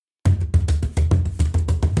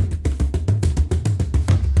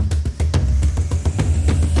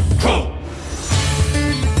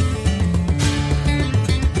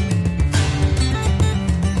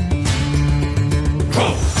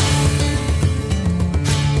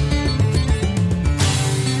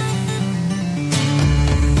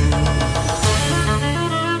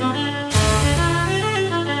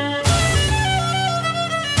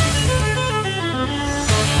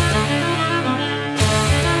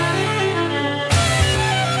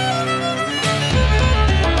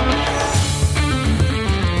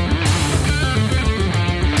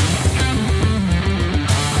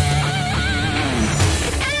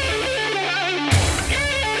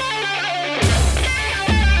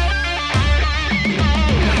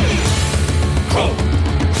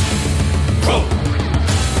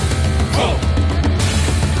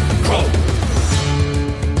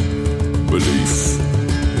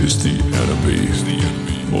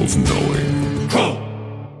of knowing.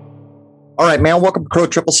 All right, man. Welcome to Crow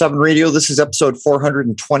 777 Radio. This is episode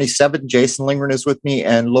 427. Jason Lingren is with me,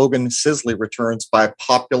 and Logan Sisley returns by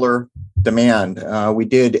popular demand. We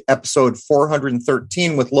did episode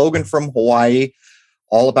 413 with Logan from Hawaii,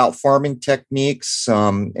 all about farming techniques,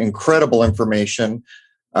 incredible information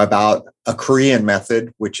about a Korean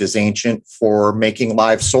method, which is ancient, for making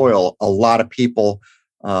live soil. A lot of people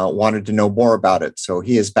wanted to know more about it. So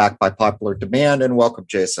he is back by popular demand, and welcome,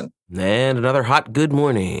 Jason. And another hot good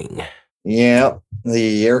morning. Yeah,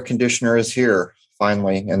 the air conditioner is here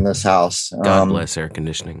finally in this house. God bless air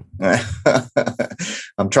conditioning.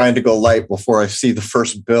 I'm trying to go light before I see the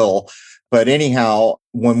first bill. But anyhow,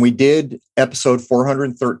 when we did episode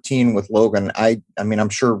 413 with Logan, I mean, I'm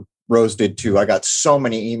sure Rose did too. I got so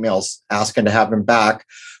many emails asking to have him back.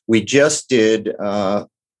 We just did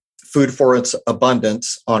Food for Its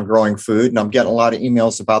Abundance on growing food, and I'm getting a lot of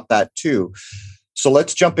emails about that too. So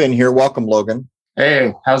let's jump in here. Welcome, Logan.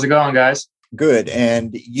 Hey, how's it going, guys? Good.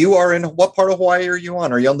 And you are in what part of Hawaii are you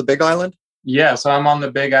on? Are you on the Big Island? Yeah, so I'm on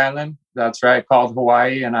the Big Island. That's right, called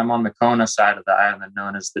Hawaii, and I'm on the Kona side of the island,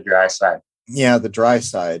 known as the dry side. Yeah, the dry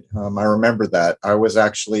side. I remember that. I was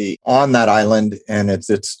actually on that island, and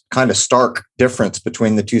it's kind of stark difference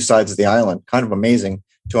between the two sides of the island. Kind of amazing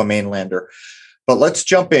to a mainlander. But let's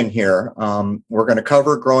jump in here. We're going to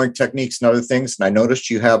cover growing techniques and other things. And I noticed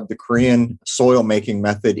you have the Korean soil making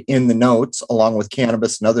method in the notes, along with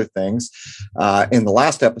cannabis and other things. In the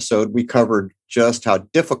last episode, we covered just how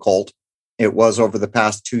difficult it was over the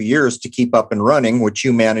past 2 years to keep up and running, which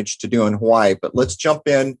you managed to do in Hawaii. But let's jump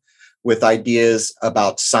in with ideas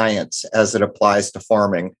about science as it applies to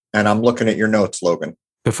farming. And I'm looking at your notes, Logan.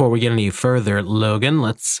 Before we get any further, Logan,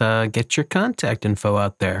 let's get your contact info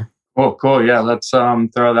out there. Oh, cool. Yeah, let's throw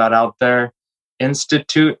that out there.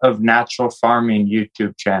 Institute of Natural Farming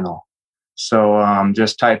YouTube channel. So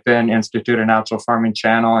just type in Institute of Natural Farming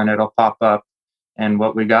channel and it'll pop up. And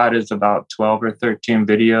what we got is about 12 or 13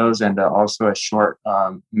 videos and also a short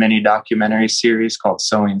mini documentary series called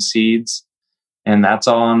Sowing Seeds. And that's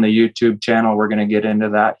all on the YouTube channel. We're going to get into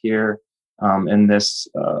that here in this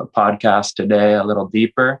podcast today a little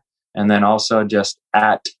deeper. And then also just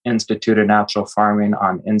at Institute of Natural Farming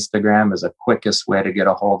on Instagram is the quickest way to get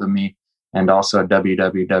a hold of me. And also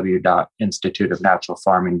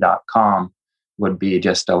www.instituteofnaturalfarming.com would be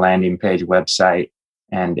just a landing page website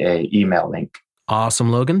and a email link. Awesome,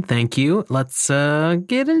 Logan. Thank you. Let's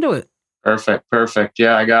get into it. Perfect.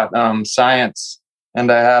 Yeah, I got science and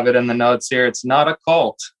I have it in the notes here. It's not a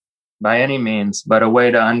cult by any means, but a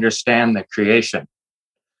way to understand the creation.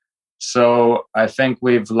 So I think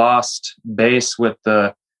we've lost base with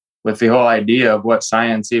the whole idea of what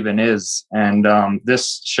science even is. And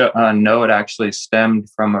this note actually stemmed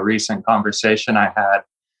from a recent conversation I had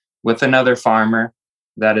with another farmer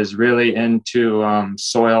that is really into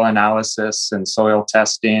soil analysis and soil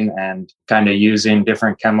testing and kind of using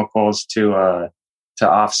different chemicals to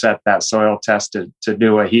offset that soil test to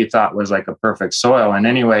do what he thought was like a perfect soil. And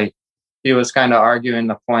anyway, he was kind of arguing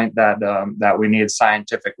the point that we need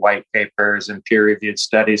scientific white papers and peer-reviewed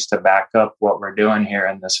studies to back up what we're doing here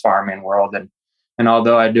in this farming world. And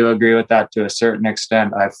although I do agree with that to a certain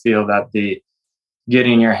extent, I feel that the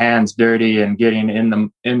getting your hands dirty and getting in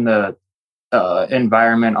the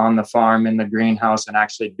environment on the farm, in the greenhouse, and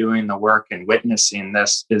actually doing the work and witnessing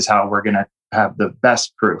this is how we're going to have the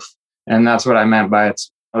best proof. And that's what I meant by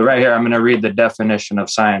it's right here. I'm going to read the definition of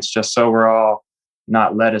science just so we're all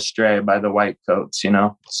not led astray by the white coats,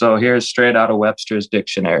 So here's straight out of Webster's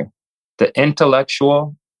dictionary. The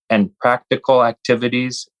intellectual and practical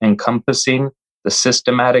activities encompassing the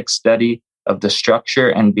systematic study of the structure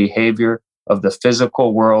and behavior of the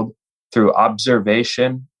physical world through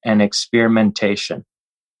observation and experimentation.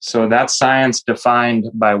 So that's science defined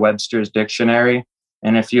by Webster's dictionary.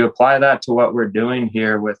 And if you apply that to what we're doing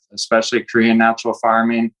here with especially Korean natural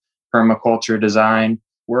farming, permaculture design,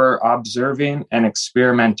 we're observing and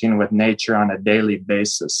experimenting with nature on a daily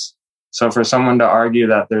basis. So for someone to argue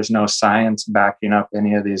that there's no science backing up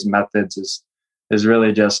any of these methods is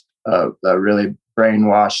really just a really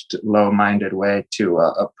brainwashed, low-minded way to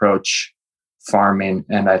approach farming.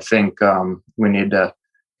 And I think we need to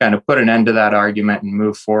kind of put an end to that argument and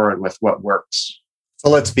move forward with what works. So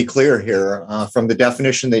let's be clear here. From the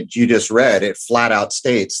definition that you just read, it flat out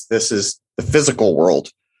states this is the physical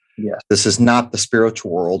world. Yeah. This is not the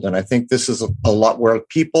spiritual world. And I think this is a lot where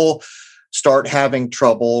people start having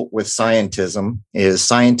trouble with scientism is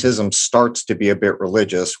scientism starts to be a bit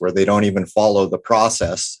religious, where they don't even follow the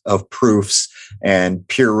process of proofs and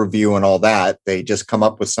peer review and all that. They just come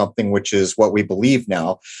up with something which is what we believe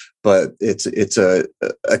now. But it's a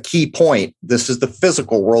key point. This is the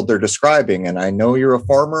physical world they're describing. And I know you're a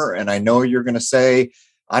farmer, and I know you're going to say,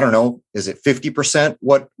 I don't know, is it 50%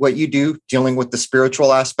 what you do dealing with the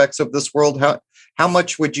spiritual aspects of this world? How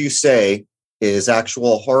much would you say is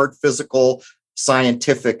actual hard physical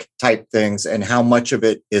scientific type things, and how much of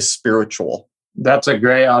it is spiritual? That's a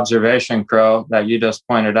great observation, Crow, that you just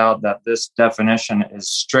pointed out, that this definition is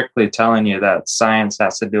strictly telling you that science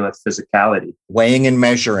has to do with physicality. Weighing and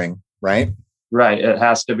measuring, right? Right. It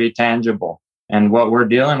has to be tangible. And what we're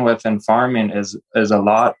dealing with in farming is a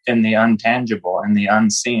lot in the untangible and the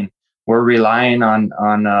unseen. We're relying on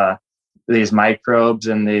these microbes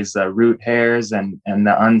and these root hairs and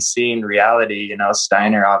the unseen reality. You know,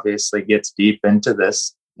 Steiner obviously gets deep into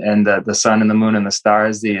this, and the sun and the moon and the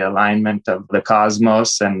stars, the alignment of the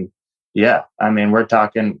cosmos. And yeah, I mean, we're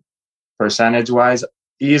talking percentage-wise,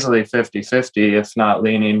 easily 50-50, if not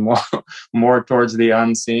leaning more towards the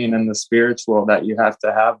unseen and the spiritual, that you have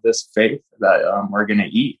to have this faith that we're going to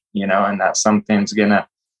eat, you know, and that something's going to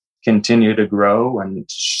continue to grow, and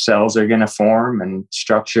cells are going to form, and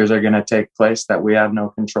structures are going to take place that we have no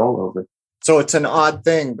control over. So it's an odd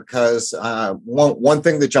thing, because one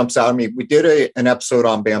thing that jumps out at me, we did an episode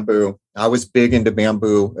on bamboo. I was big into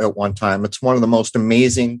bamboo at one time. It's one of the most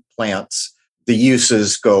amazing plants. The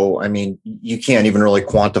uses go, I mean, you can't even really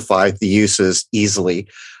quantify the uses easily,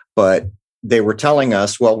 but they were telling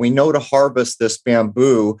us, well, we know to harvest this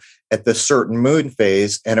bamboo at this certain moon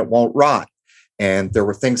phase and it won't rot. And there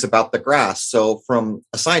were things about the grass. So from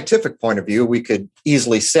a scientific point of view, we could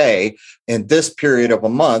easily say in this period of a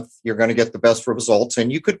month, you're going to get the best results.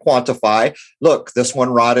 And you could quantify, look, this one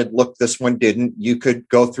rotted, look, this one didn't. You could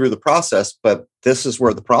go through the process, but this is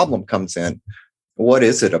where the problem comes in. What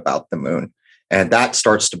is it about the moon? And that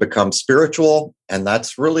starts to become spiritual. And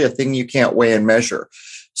that's really a thing you can't weigh and measure.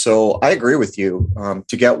 So I agree with you.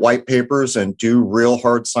 To get white papers and do real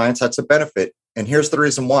hard science, that's a benefit. And here's the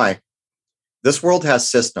reason why. This world has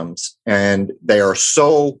systems, and they are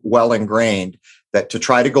so well ingrained that to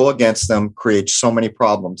try to go against them creates so many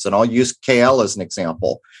problems. And I'll use KL as an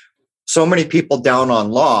example. So many people down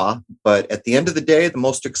on law, but at the end of the day, the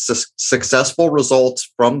most successful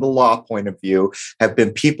results from the law point of view have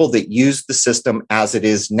been people that use the system as it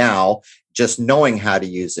is now, just knowing how to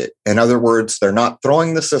use it. In other words, they're not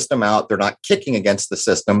throwing the system out. They're not kicking against the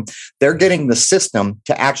system. They're getting the system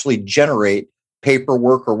to actually generate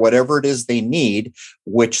paperwork or whatever it is they need,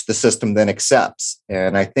 which the system then accepts.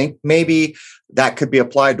 And I think maybe that could be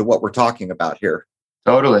applied to what we're talking about here.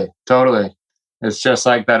 Totally. It's just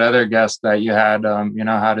like that other guest that you had,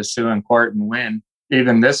 how to sue in court and win.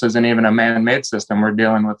 Even this isn't even a man-made system. We're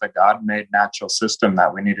dealing with a God-made natural system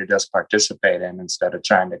that we need to just participate in instead of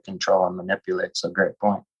trying to control and manipulate. So great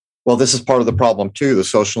point. Well, this is part of the problem too, the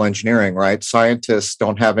social engineering, right? Scientists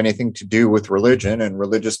don't have anything to do with religion, and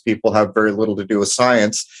religious people have very little to do with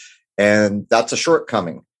science. And that's a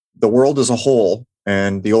shortcoming. The world as a whole,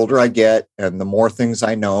 and the older I get and the more things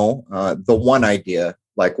I know, the one idea,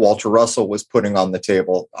 like Walter Russell was putting on the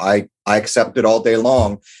table, I accept it all day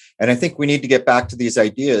long. And I think we need to get back to these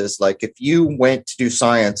ideas. Like if you went to do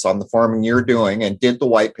science on the farming you're doing and did the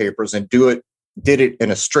white papers and did it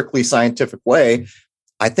in a strictly scientific way,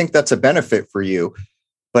 I think that's a benefit for you.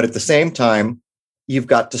 But at the same time, you've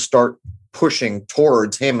got to start pushing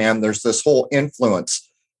towards, hey, man, there's this whole influence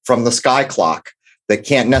from the sky clock that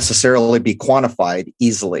can't necessarily be quantified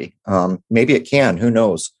easily. Maybe it can, who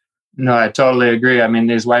knows? No, I totally agree. I mean,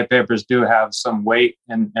 these white papers do have some weight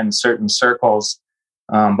in certain circles,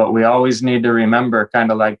 but we always need to remember,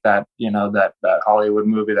 kind of like that, that Hollywood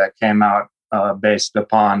movie that came out based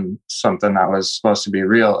upon something that was supposed to be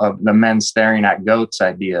real, of the men staring at goats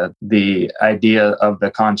idea. The idea of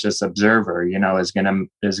the conscious observer, is going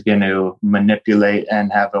to manipulate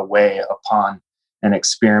and have a way upon an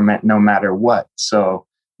experiment no matter what. So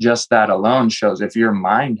just that alone shows if your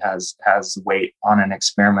mind has weight on an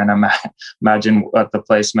experiment, imagine what the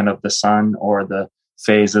placement of the sun or the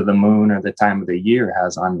phase of the moon or the time of the year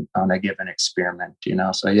has on a given experiment,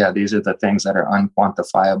 So yeah, these are the things that are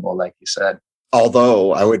unquantifiable, like you said.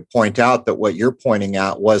 Although I would point out that what you're pointing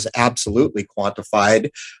out was absolutely quantified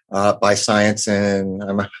by science. And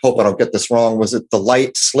I hope I don't get this wrong. Was it the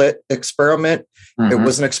light slit experiment? Mm-hmm. It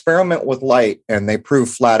was an experiment with light, and they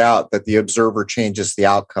proved flat out that the observer changes the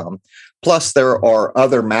outcome. Plus, there are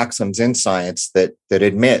other maxims in science that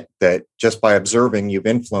admit that just by observing, you've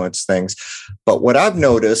influenced things. But what I've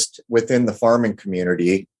noticed within the farming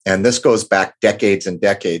community, and this goes back decades and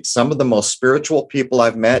decades, some of the most spiritual people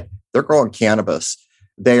I've met, they're growing cannabis.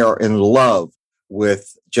 They are in love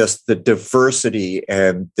with just the diversity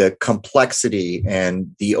and the complexity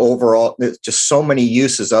and the overall, just so many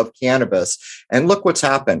uses of cannabis. And look what's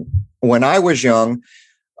happened. When I was young,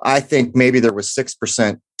 I think maybe there was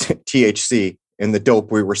 6% THC in the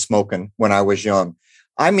dope we were smoking when I was young.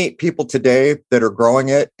 I meet people today that are growing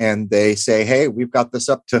it and they say, hey, we've got this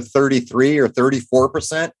up to 33 or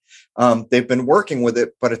 34%. They've been working with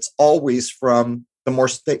it, but it's always from the more,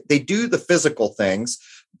 they do the physical things,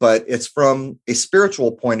 but it's from a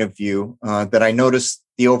spiritual point of view that I notice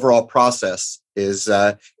the overall process is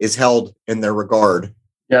held in their regard.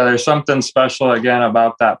 Yeah, there's something special again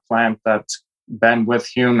about that plant that's been with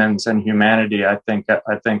humans and humanity. I think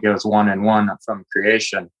it was one in one from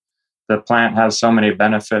creation. The plant has so many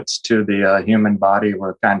benefits to the human body.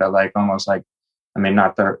 We're kind of like almost like, I mean,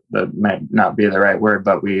 not that might not be the right word,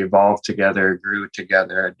 but we evolved together, grew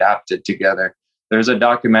together, adapted together. There's a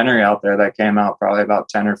documentary out there that came out probably about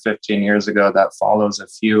 10 or 15 years ago that follows a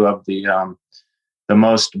few of the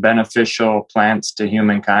most beneficial plants to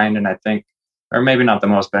humankind. And I think, or maybe not the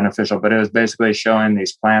most beneficial, but it was basically showing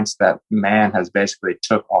these plants that man has basically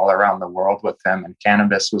took all around the world with him. And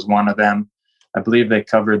cannabis was one of them. I believe they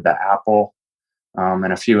covered the apple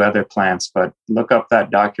and a few other plants, but look up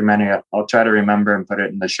that documentary. I'll try to remember and put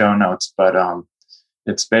it in the show notes, but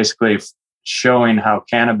it's basically showing how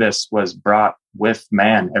cannabis was brought with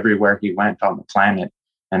man everywhere he went on the planet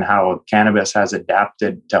and how cannabis has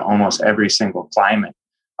adapted to almost every single climate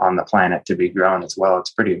on the planet to be grown as well.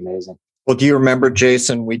 It's pretty amazing. Well, do you remember,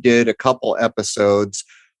 Jason, we did a couple episodes,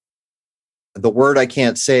 the word I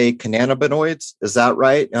can't say, cannabinoids, is that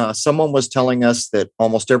right? Someone was telling us that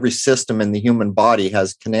almost every system in the human body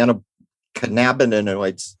has cannabinoids.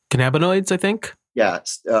 Cannabinoids, I think? Yeah.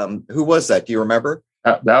 Who was that? Do you remember?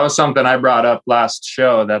 That was something I brought up last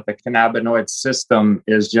show, that the cannabinoid system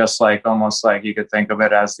is just like, almost like you could think of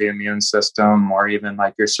it as the immune system or even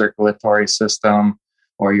like your circulatory system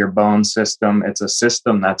or your bone system. It's a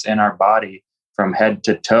system that's in our body from head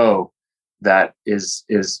to toe that is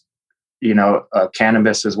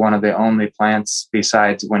cannabis is one of the only plants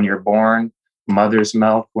besides when you're born, mother's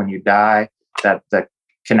milk, when you die, that the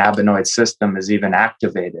cannabinoid system is even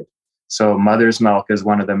activated. So mother's milk is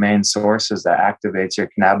one of the main sources that activates your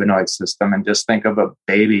cannabinoid system. And just think of a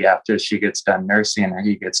baby after she gets done nursing or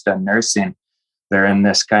he gets done nursing, they're in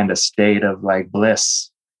this kind of state of like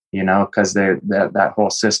bliss, because that whole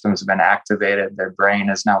system's been activated. Their brain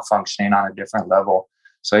is now functioning on a different level.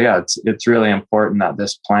 So yeah, it's really important that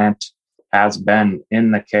this plant has been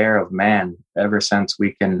in the care of man ever since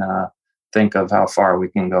we can think of how far we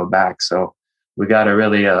can go back. So we got to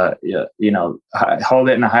really, hold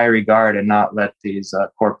it in a high regard and not let these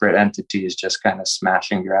corporate entities just kind of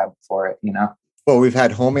smash and grab for it, Well, we've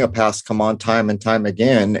had homeopaths come on time and time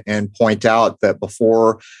again and point out that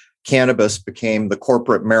before cannabis became the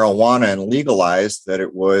corporate marijuana and legalized, that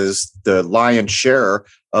it was the lion's share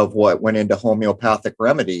of what went into homeopathic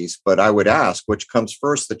remedies. But I would ask, which comes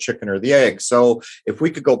first, the chicken or the egg? So if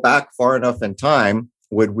we could go back far enough in time,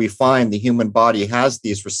 would we find the human body has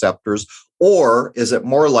these receptors? Or is it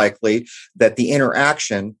more likely that the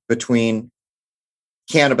interaction between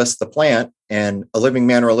cannabis, the plant, and a living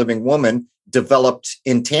man or a living woman developed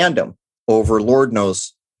in tandem over, Lord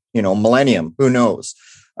knows, millennium, who knows?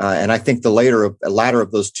 And I think the latter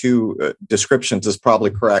of those two descriptions is probably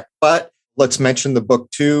correct. But let's mention the book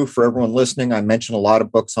too for everyone listening. I mention a lot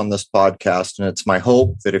of books on this podcast, and it's my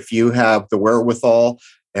hope that if you have the wherewithal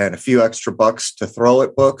and a few extra bucks to throw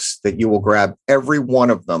at books, that you will grab every one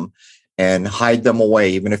of them and hide them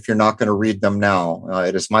away, even if you're not going to read them now.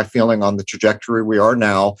 It is my feeling on the trajectory we are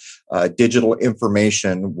now, digital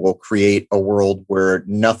information will create a world where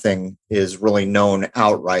nothing is really known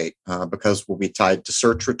outright because we'll be tied to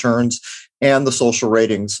search returns and the social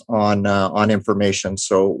ratings on information.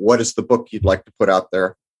 So what is the book you'd like to put out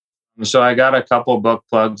there? So I got a couple book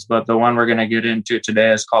plugs, but the one we're going to get into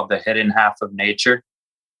today is called The Hidden Half of Nature.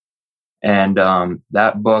 And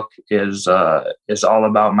that book is all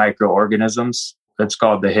about microorganisms. It's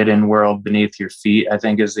called The Hidden World Beneath Your Feet, I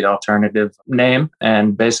think is the alternative name.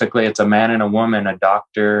 And basically it's a man and a woman, a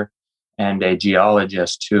doctor and a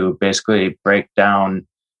geologist, who basically break down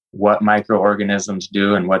what microorganisms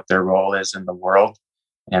do and what their role is in the world.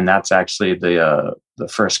 And that's actually the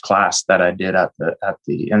first class that I did at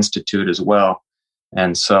the Institute as well.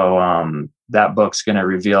 And so that book's going to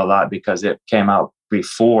reveal a lot because it came out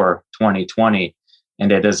before 2020,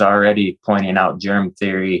 and it is already pointing out germ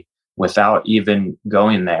theory without even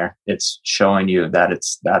going there. It's showing you that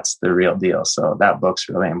that's the real deal. So that book's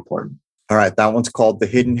really important. All right, that one's called The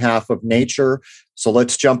Hidden Half of Nature. So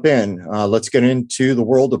let's jump in. Let's get into the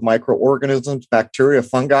world of microorganisms, bacteria,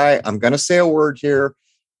 fungi. I'm going to say a word here,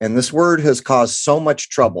 and this word has caused so much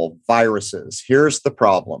trouble, viruses. Here's the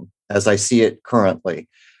problem as I see it currently.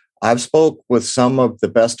 I've spoke with some of the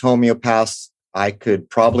best homeopaths I could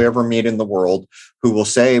probably ever meet in the world who will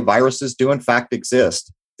say viruses do in fact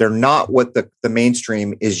exist. They're not what the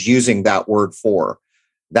mainstream is using that word for.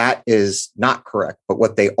 That is not correct. But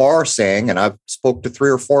what they are saying, and I've spoke to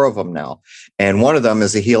 3 or 4 of them now, and one of them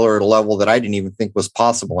is a healer at a level that I didn't even think was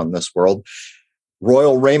possible in this world.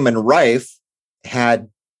 Royal Raymond Rife had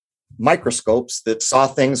microscopes that saw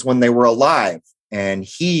things when they were alive, and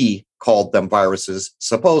he called them viruses,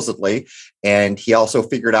 supposedly, and he also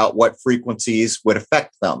figured out what frequencies would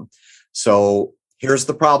affect them. So here's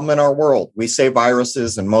the problem in our world. We say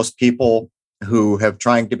viruses, and most people who have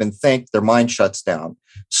trying to even think, their mind shuts down.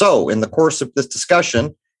 So in the course of this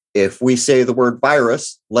discussion, if we say the word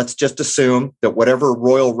virus, let's just assume that whatever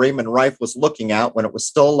Royal Raymond Rife was looking at when it was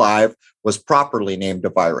still alive was properly named a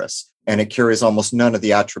virus. And it carries almost none of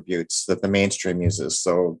the attributes that the mainstream uses.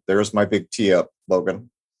 So there's my big tee up,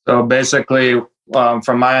 Logan. So basically,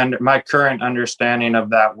 from my current understanding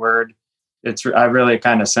of that word, I really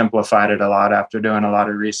kind of simplified it a lot after doing a lot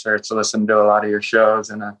of research, listened to a lot of your shows,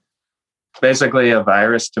 and basically, a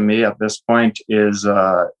virus to me at this point is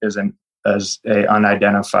a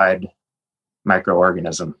unidentified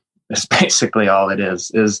microorganism. It's basically all it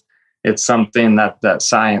is. It's something that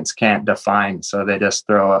science can't define, so they just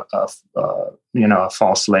throw a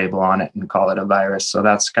false label on it and call it a virus. So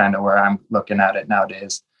that's kind of where I'm looking at it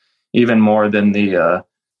nowadays, even more than the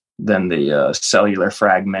cellular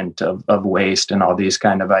fragment of waste and all these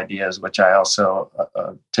kind of ideas, which I also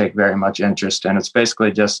take very much interest in. It's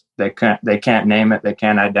basically just they can't name it, they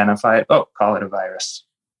can't identify it. Oh, call it a virus.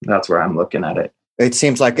 That's where I'm looking at it. It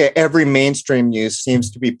seems like every mainstream use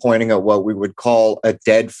seems to be pointing at what we would call a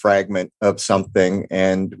dead fragment of something.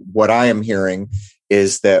 And what I am hearing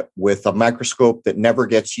is that with a microscope that never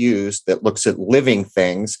gets used, that looks at living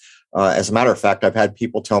things. As a matter of fact, I've had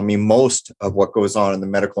people tell me most of what goes on in the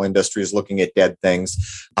medical industry is looking at dead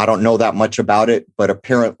things. I don't know that much about it, but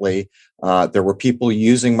apparently there were people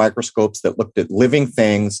using microscopes that looked at living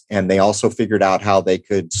things, and they also figured out how they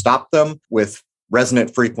could stop them with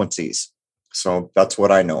resonant frequencies. So that's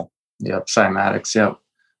what I know. Yep, cymatics. Yep.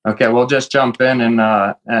 Okay, we'll just jump in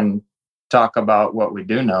and talk about what we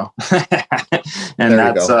do know, and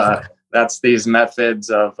that's these methods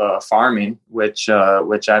of farming, which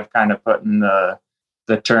I've kind of put in the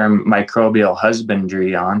term microbial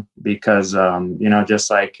husbandry on, because just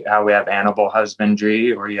like how we have animal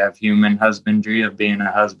husbandry, or you have human husbandry of being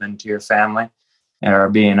a husband to your family or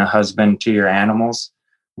being a husband to your animals,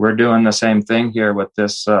 we're doing the same thing here with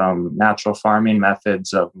this natural farming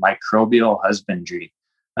methods of microbial husbandry.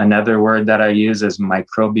 Another word that I use is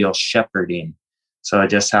microbial shepherding. So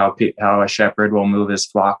just how a shepherd will move his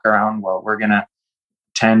flock around. Well, we're going to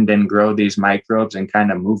tend and grow these microbes and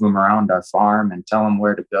kind of move them around our farm and tell them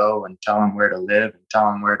where to go and tell them where to live and tell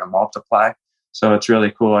them where to multiply. So it's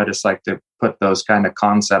really cool. I just like to put those kind of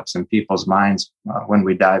concepts in people's minds when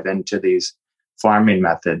we dive into these farming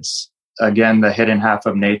methods. Again, the Hidden Half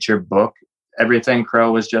of Nature book, everything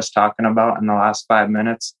Crow was just talking about in the last 5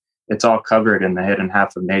 minutes, it's all covered in the Hidden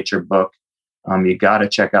Half of Nature book. You got to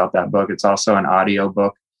check out that book. It's also an audio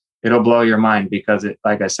book. It'll blow your mind because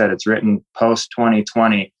like I said, it's written post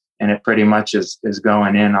 2020, and it pretty much is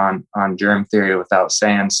going in on germ theory without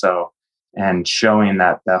saying so, and showing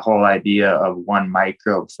that the whole idea of one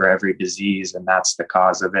microbe for every disease, and that's the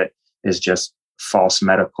cause of it, is just false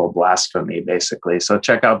medical blasphemy, basically. So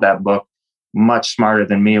check out that book. Much smarter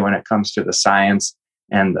than me when it comes to the science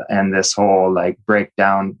and this whole like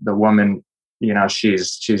breakdown. The woman,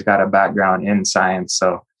 she's got a background in science,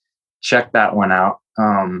 so check that one out.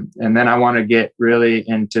 And then I want to get really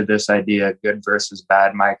into this idea of good versus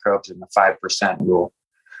bad microbes and the 5% rule.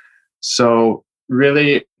 So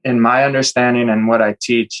really, in my understanding and what I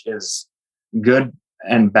teach, is good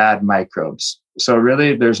and bad microbes. So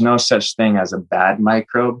really, there's no such thing as a bad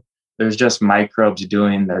microbe. There's just microbes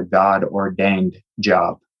doing their God-ordained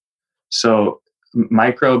job. So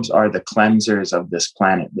microbes are the cleansers of this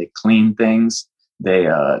planet. They clean things. They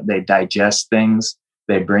digest things.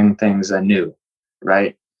 They bring things anew,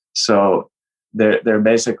 right? So they're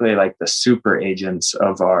basically like the super agents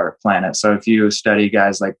of our planet. So if you study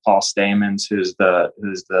guys like Paul Stamens, who's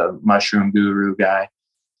the mushroom guru guy,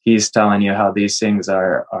 he's telling you how these things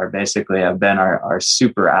are basically have been our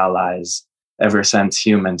super allies ever since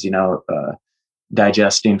humans,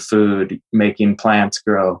 digesting food, making plants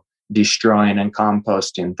grow, destroying and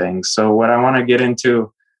composting things. So what I want to get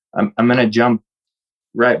into, I'm going to jump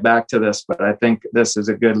right back to this, but I think this is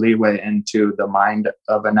a good leeway into the mind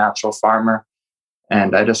of a natural farmer.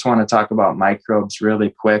 And I just want to talk about microbes really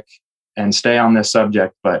quick and stay on this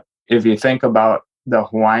subject. But if you think about the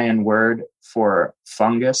Hawaiian word for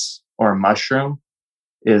fungus or mushroom,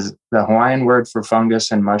 is the Hawaiian word for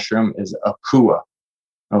fungus and mushroom is akua.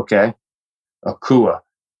 Okay. Akua.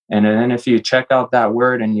 And then if you check out that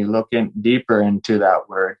word and you look in deeper into that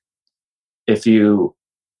word, if you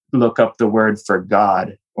look up the word for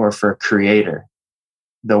God or for creator,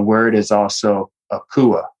 the word is also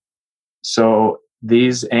akua. So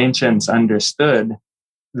these ancients understood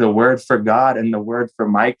the word for God and the word for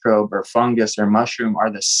microbe or fungus or mushroom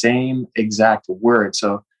are the same exact word.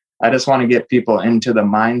 So I just want to get people into the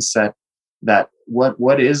mindset that what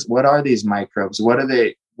are these microbes?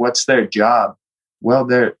 What's their job? Well,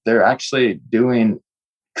 they're actually doing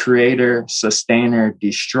creator, sustainer,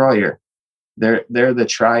 destroyer. They're the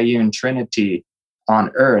triune trinity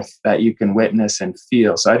on earth that you can witness and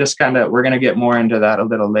feel. So we're going to get more into that a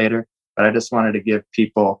little later, but I just wanted to give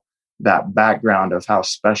people that background of how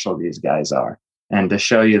special these guys are and to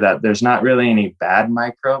show you that there's not really any bad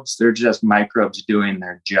microbes. They're just microbes doing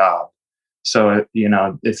their job. So,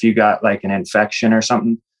 if you got like an infection or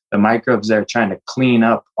something, the microbes there trying to clean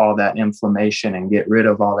up all that inflammation and get rid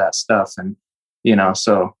of all that stuff. And,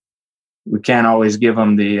 so we can't always give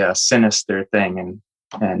them the sinister thing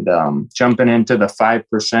and jumping into the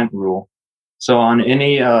 5% rule. So on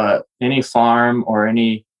any farm or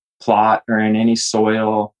any plot or in any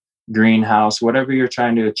soil, greenhouse, whatever you're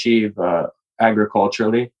trying to achieve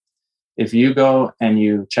agriculturally, if you go and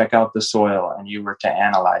you check out the soil and you were to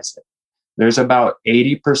analyze it, there's about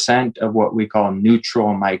 80% of what we call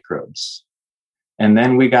neutral microbes. And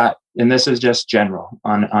then and this is just general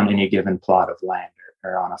on any given plot of land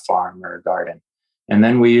or on a farm or a garden. And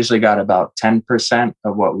then we usually got about 10%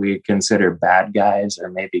 of what we consider bad guys, or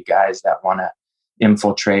maybe guys that want to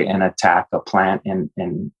infiltrate and attack a plant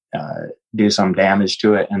and do some damage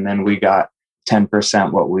to it. And then we got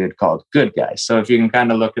 10% what we would call good guys. So if you can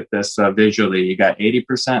kind of look at this visually, you got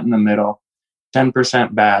 80% in the middle,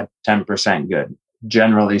 10% bad, 10% good,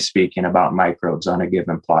 generally speaking about microbes on a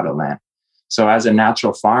given plot of land. So as a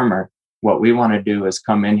natural farmer, what we want to do is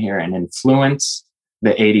come in here and influence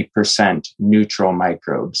the 80% neutral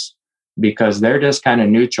microbes, because they're just kind of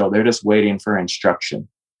neutral. They're just waiting for instruction.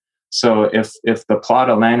 So if the plot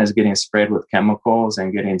of land is getting sprayed with chemicals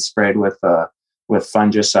and getting sprayed with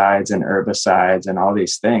fungicides and herbicides and all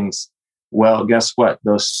these things, well, guess what?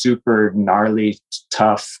 Those super gnarly,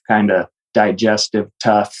 tough, kind of digestive,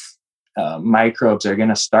 tough microbes are going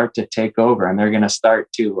to start to take over, and they're going to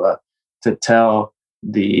start to tell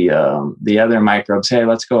the other microbes, hey,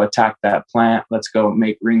 let's go attack that plant. Let's go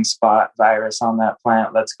make ring spot virus on that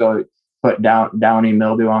plant. Let's go put downy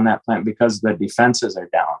mildew on that plant, because the defenses are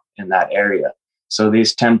down in that area. So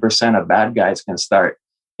these 10% of bad guys can start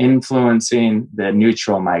influencing the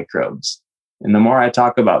neutral microbes. And the more I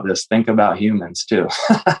talk about this, think about humans too.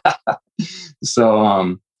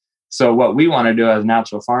 So what we want to do as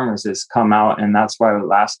natural farmers is come out, and that's why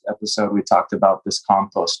last episode we talked about this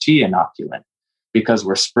compost tea inoculant, because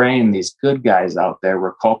we're spraying these good guys out there.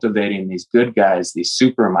 We're cultivating these good guys, these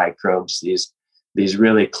super microbes, these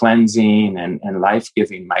really cleansing and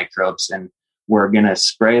life-giving microbes. And we're going to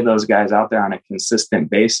spray those guys out there on a consistent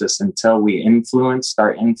basis until we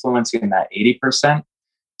start influencing that 80%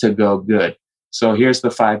 to go good. So here's the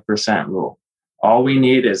 5% rule. All we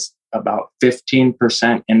need is about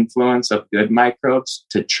 15% influence of good microbes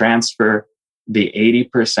to transfer the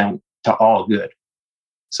 80% to all good.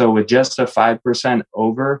 So with just a 5%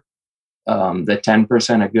 over the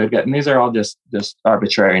 10% of good, and these are all just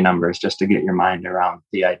arbitrary numbers just to get your mind around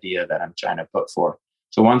the idea that I'm trying to put forth.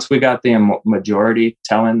 So once we got the majority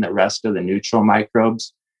telling the rest of the neutral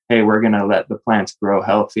microbes, hey, we're going to let the plants grow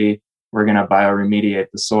healthy, we're going to bioremediate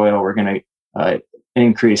the soil, we're going to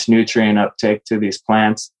increase nutrient uptake to these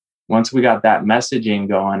plants. Once we got that messaging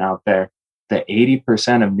going out there, the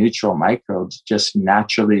 80% of neutral microbes just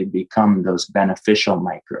naturally become those beneficial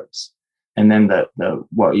microbes. And then the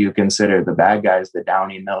what you consider the bad guys, the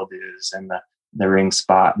downy mildews and the ring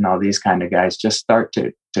spot and all these kind of guys, just start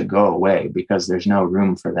to go away, because there's no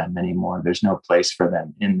room for them anymore. There's no place for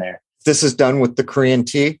them in there. This is done with the Korean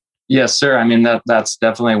tea? Yes, sir. I mean, that's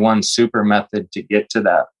definitely one super method to get to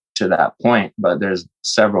that point, but there's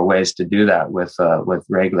several ways to do that with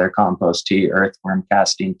regular compost tea, earthworm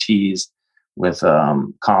casting teas, with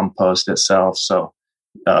compost itself. So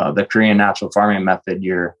the Korean natural farming method,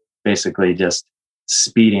 you're basically just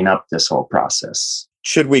speeding up this whole process.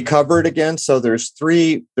 Should we cover it again? So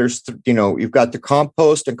you've got the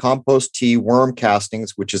compost and compost tea worm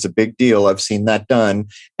castings, which is a big deal. I've seen that done,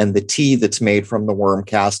 and the tea that's made from the worm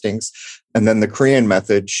castings, and then the Korean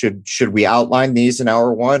method. Should we outline these in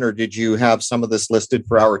hour one, or did you have some of this listed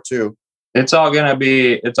for hour two? It's all gonna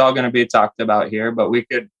be talked about here, but we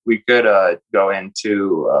could go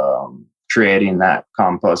into creating that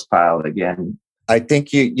compost pile again. I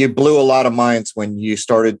think you blew a lot of minds when you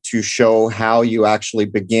started to show how you actually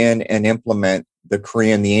begin and implement the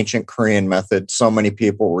ancient Korean method. So many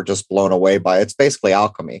people were just blown away by it. It's basically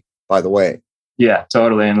alchemy, by the way. Yeah,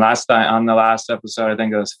 totally. And on the last episode, I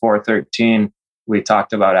think it was 413, we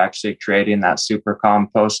talked about actually creating that super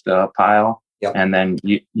compost pile. Yep. And then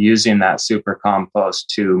using that super compost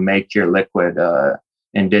to make your liquid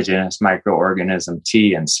indigenous microorganism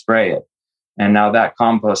tea and spray it. And now that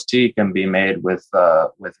compost tea can be made with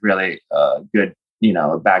really good,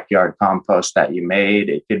 backyard compost that you made.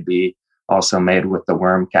 It could be also made with the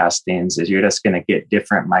worm castings. You're just going to get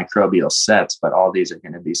different microbial sets, but all these are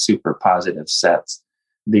going to be super positive sets.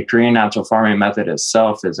 The Korean natural farming method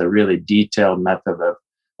itself is a really detailed method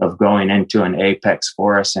of going into an apex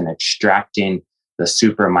forest and extracting the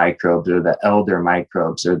super microbes or the elder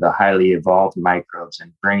microbes or the highly evolved microbes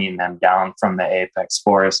and bringing them down from the apex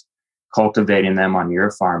forest, cultivating them on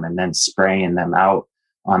your farm, and then spraying them out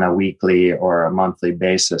on a weekly or a monthly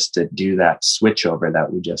basis to do that switchover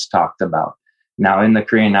that we just talked about. Now, in the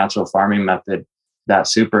Korean natural farming method, that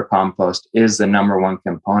super compost is the number one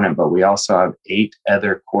component, but we also have 8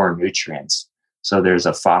 other core nutrients. So there's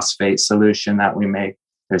a phosphate solution that we make.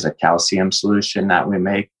 There's a calcium solution that we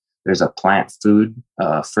make. There's a plant food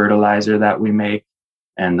fertilizer that we make.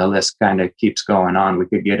 And the list kind of keeps going on. We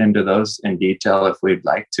could get into those in detail if we'd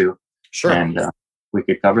like to. Sure. And we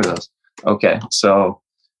could cover those. Okay. So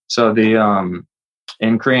the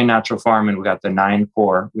in Korean natural farming, we got the 9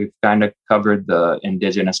 core. We've kind of covered the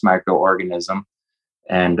indigenous microorganism.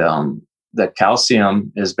 And the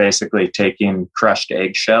calcium is basically taking crushed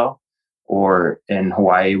eggshell, or in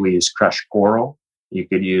Hawaii, we use crushed coral. You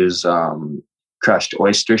could use crushed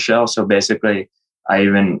oyster shell. So basically, I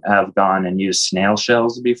even have gone and used snail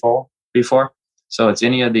shells before. So it's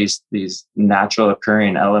any of these natural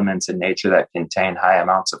occurring elements in nature that contain high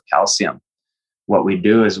amounts of calcium. What we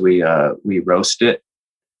do is we roast it.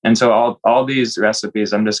 And so all these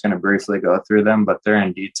recipes, I'm just going to briefly go through them, but they're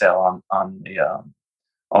in detail on the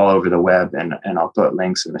all over the web, and I'll put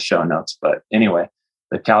links in the show notes. But anyway,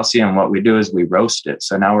 the calcium, what we do is we roast it.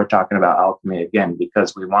 So now we're talking about alchemy again,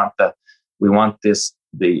 because we want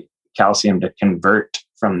the calcium to convert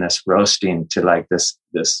from this roasting to like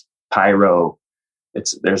this pyro.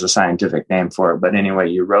 There's a scientific name for it, but anyway,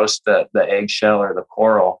 you roast the eggshell or the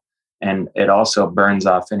coral, and it also burns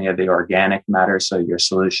off any of the organic matter, so your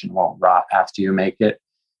solution won't rot after you make it.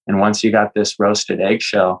 And once you got this roasted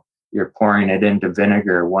eggshell, you're pouring it into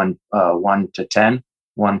vinegar, 1 to 10,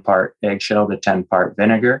 1 part eggshell to 10 part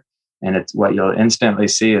vinegar. And it's what you'll instantly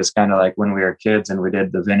see is kind of like when we were kids and we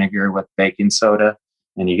did the vinegar with baking soda,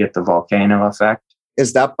 and you get the volcano effect.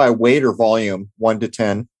 Is that by weight or volume? 1 to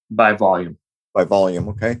 10? By volume. By volume,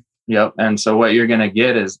 okay. Yep. And so what you're going to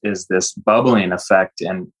get is this bubbling effect,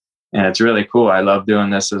 and it's really cool. I love doing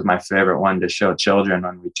this as my favorite one to show children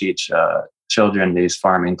when we teach children these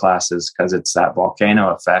farming classes, because it's that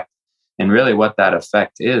volcano effect. And really what that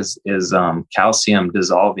effect is calcium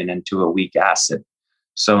dissolving into a weak acid.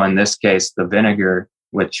 So in this case, the vinegar,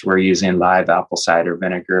 which we're using live apple cider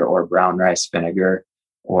vinegar or brown rice vinegar,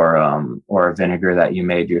 or a vinegar that you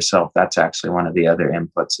made yourself. That's actually one of the other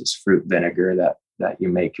inputs is fruit vinegar that you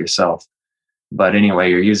make yourself. But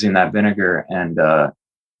anyway, you're using that vinegar, and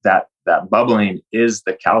that bubbling is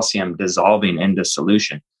the calcium dissolving into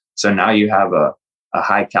solution. So now you have a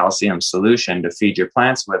high calcium solution to feed your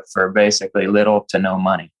plants with for basically little to no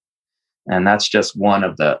money. And that's just one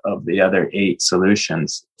of the other 8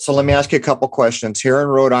 solutions. So let me ask you a couple questions. Here in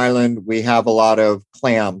Rhode Island, we have a lot of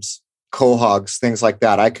clams, quahogs, things like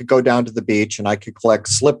that. I could go down to the beach and I could collect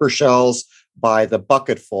slipper shells by the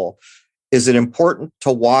bucketful. Is it important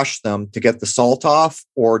to wash them to get the salt off,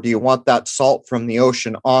 or do you want that salt from the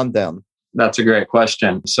ocean on them? That's a great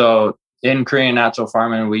question. So in Korean natural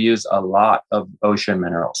farming, we use a lot of ocean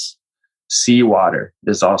minerals. Seawater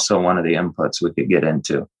is also one of the inputs we could get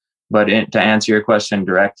into. But to answer your question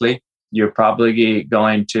directly, you're probably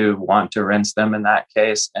going to want to rinse them in that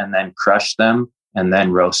case, and then crush them and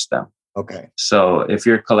then roast them. Okay. So if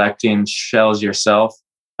you're collecting shells yourself,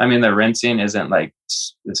 I mean, the rinsing isn't like,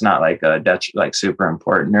 it's not like like super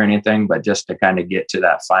important or anything, but just to kind of get to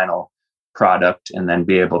that final product and then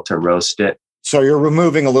be able to roast it. So you're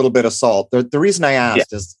removing a little bit of salt. The reason I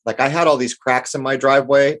asked is like I had all these cracks in my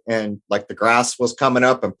driveway and like the grass was coming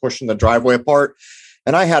up and pushing the driveway apart.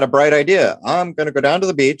 And I had a bright idea. I'm going to go down to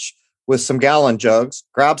the beach with some gallon jugs,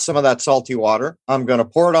 grab some of that salty water. I'm going to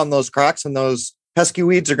pour it on those cracks and those pesky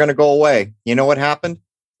weeds are going to go away. You know what happened?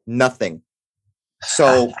 Nothing.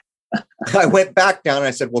 So I went back down and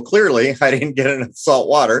I said, well, clearly I didn't get enough salt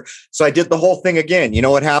water. So I did the whole thing again. You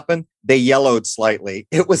know what happened? They yellowed slightly.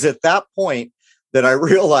 It was at that point that I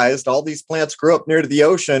realized all these plants grew up near to the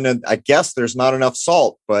ocean and I guess there's not enough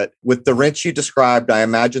salt. But with the rinse you described, I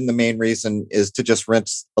imagine the main reason is to just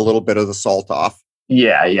rinse a little bit of the salt off.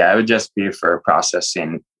 Yeah. It would just be for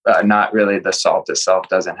processing. Not really the salt itself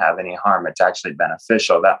doesn't have any harm. It's actually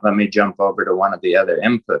beneficial. Let me jump over to one of the other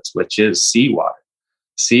inputs, which is seawater.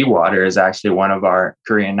 Seawater is actually one of our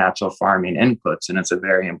Korean natural farming inputs, and it's a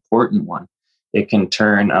very important one. It can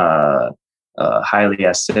turn a highly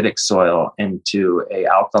acidic soil into a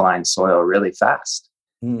alkaline soil really fast.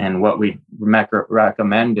 And what we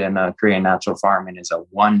recommend in Korean natural farming is a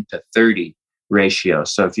 1:30 ratio.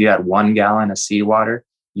 So if you had 1 gallon of seawater,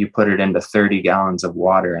 you put it into 30 gallons of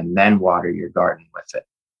water and then water your garden with it.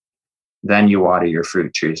 Then you water your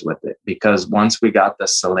fruit trees with it. Because once we got the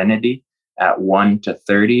salinity at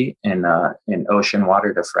 1:30 in ocean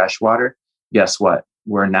water to fresh water, guess what?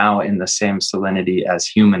 We're now in the same salinity as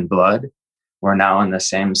human blood. We're now in the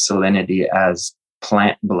same salinity as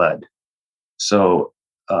plant blood. So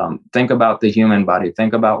think about the human body.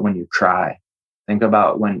 Think about when you cry. Think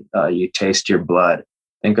about when you taste your blood.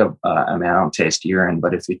 Think of, I don't taste urine,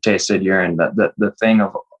 but if you tasted urine, the thing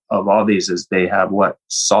of all these is they have what?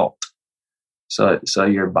 Salt. So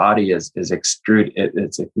your body is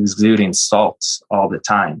it's exuding salts all the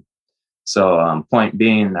time. So point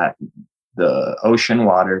being that the ocean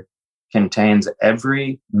water contains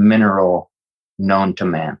every mineral known to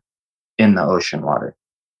man in the ocean water.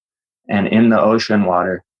 And in the ocean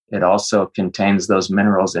water, it also contains those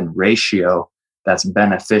minerals in ratio that's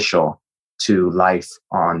beneficial to life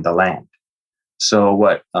on the land. So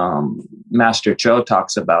what Master Cho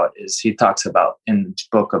talks about is he talks about in the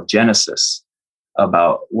book of Genesis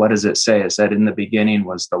about what does it say? It said in the beginning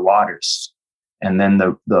was the waters. And then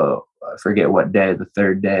the I forget what day, the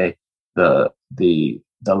third day, the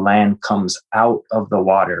land comes out of the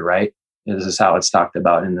water, right? This is how it's talked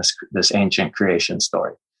about in this ancient creation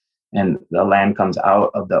story. And the land comes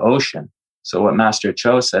out of the ocean. So what Master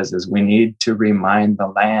Cho says is we need to remind the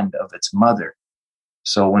land of its mother.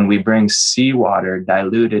 So when we bring seawater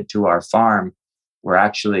diluted to our farm, we're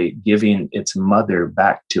actually giving its mother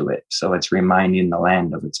back to it. So it's reminding the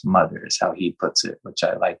land of its mother is how he puts it, which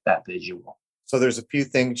I like that visual. So there's a few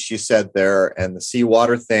things you said there, and the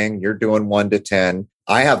seawater thing, you're doing 1 to 10.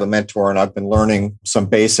 I have a mentor and I've been learning some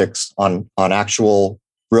basics on actual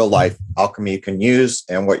real life alchemy you can use.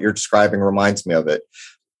 And what you're describing reminds me of it.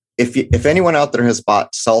 If anyone out there has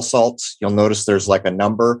bought cell salts, you'll notice there's like a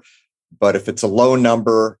number, but if it's a low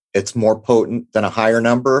number, it's more potent than a higher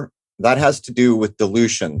number. That has to do with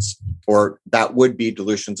dilutions, or that would be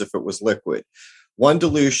dilutions if it was liquid. 1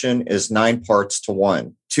 dilution is 9 parts to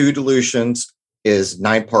 1. 2 dilutions is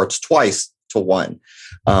 9 parts twice to 1.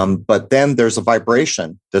 But then there's a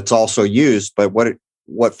vibration that's also used. But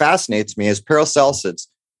what fascinates me is Paracelsus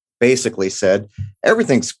basically said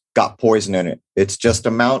everything's got poison in it. It's just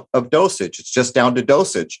amount of dosage. It's just down to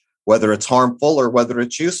dosage, whether it's harmful or whether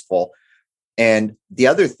it's useful. And the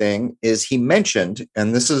other thing is he mentioned,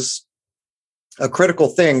 and this is a critical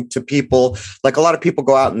thing to people, like a lot of people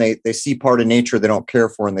go out and they see part of nature they don't care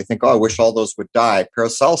for and they think, oh, I wish all those would die.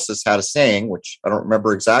 Paracelsus had a saying, which I don't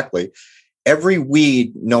remember exactly. Every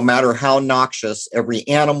weed, no matter how noxious, every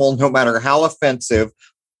animal, no matter how offensive,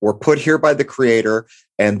 were put here by the creator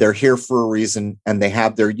and they're here for a reason and they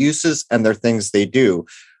have their uses and their things they do.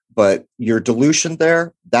 But your dilution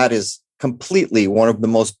there, that is completely one of the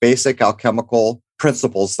most basic alchemical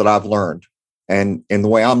principles that I've learned. And in the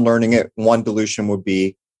way I'm learning it, 1 dilution would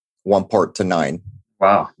be 1 part to 9.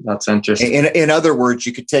 Wow, that's interesting. In other words,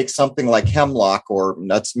 you could take something like hemlock, or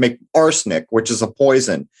let's make arsenic, which is a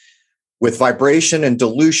poison. With vibration and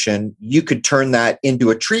dilution, you could turn that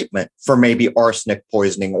into a treatment for maybe arsenic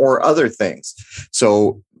poisoning or other things.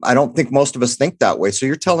 So I don't think most of us think that way. So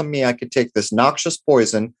you're telling me I could take this noxious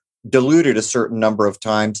poison, dilute it a certain number of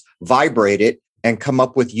times, vibrate it, and come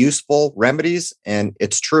up with useful remedies. And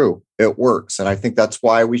it's true. It works. And I think that's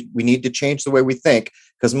why we need to change the way we think,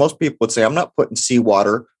 because most people would say, I'm not putting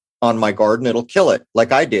seawater on my garden. It'll kill it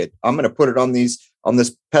like I did. I'm going to put it on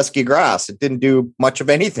this pesky grass. It didn't do much of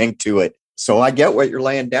anything to it. So I get what you're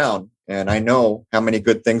laying down. And I know how many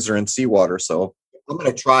good things are in seawater. So I'm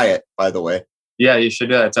going to try it, by the way. Yeah, you should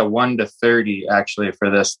do it. It's a 1 to 30 actually for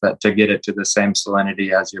this, that to get it to the same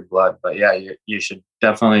salinity as your blood. But yeah, you should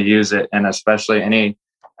definitely use it. And especially any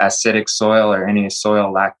acidic soil or any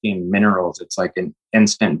soil lacking minerals, it's like an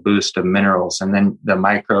instant boost of minerals. And then the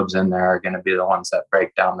microbes in there are going to be the ones that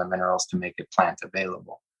break down the minerals to make it plant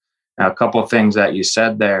available. Now, a couple of things that you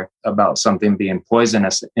said there about something being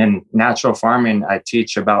poisonous. In natural farming, I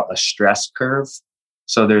teach about a stress curve.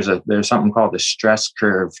 So there's something called the stress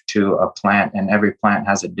curve to a plant, and every plant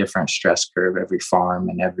has a different stress curve, every farm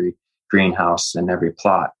and every greenhouse and every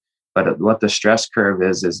plot. But what the stress curve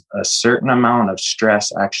is a certain amount of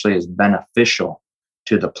stress actually is beneficial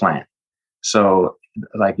to the plant. So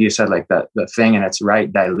like you said, like the thing in its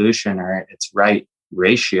right dilution or its right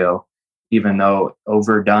ratio, even though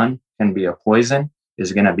overdone can be a poison,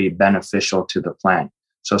 is going to be beneficial to the plant.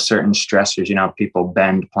 So certain stressors, people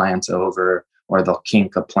bend plants over, or they'll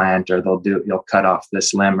kink a plant, or you'll cut off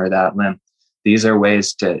this limb or that limb. These are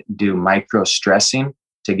ways to do micro stressing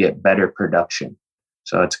to get better production.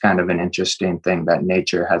 So it's kind of an interesting thing that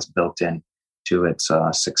nature has built in to its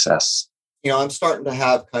success. I'm starting to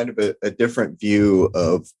have kind of a different view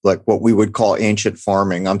of like what we would call ancient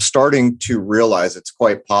farming. I'm starting to realize it's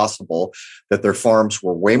quite possible that their farms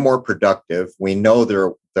were way more productive. We know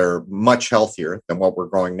they're much healthier than what we're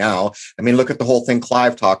growing now. I mean, look at the whole thing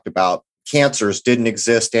Clive talked about. Cancers didn't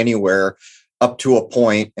exist anywhere up to a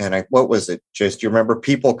point. And what was it? Just, do you remember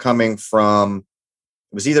people coming from,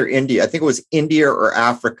 it was either India, I think it was India or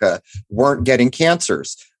Africa, weren't getting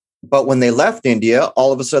cancers. But when they left India,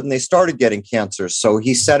 all of a sudden they started getting cancers. So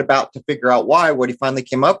he set about to figure out why. What he finally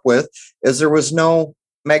came up with is there was no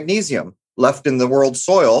magnesium left in the world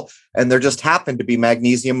soil, and there just happened to be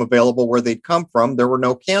magnesium available where they'd come from. There were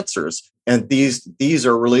no cancers. And these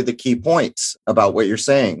are really the key points about what you're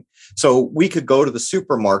saying. So we could go to the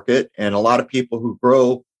supermarket, and a lot of people who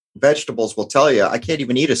grow vegetables will tell you, I can't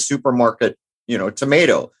even eat a supermarket,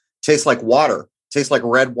 tomato. It tastes like water, tastes like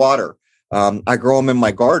red water. I grow them in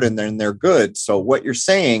my garden and they're good. So what you're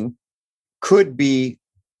saying could be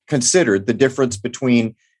considered the difference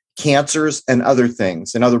between cancers and other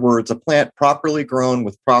things. In other words, a plant properly grown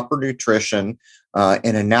with proper nutrition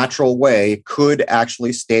in a natural way could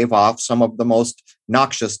actually stave off some of the most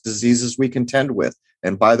noxious diseases we contend with.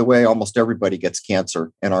 And by the way, almost everybody gets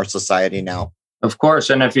cancer in our society now. Of course.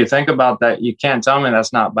 And if you think about that, you can't tell me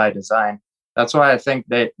that's not by design. That's why I think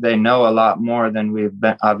they know a lot more than we've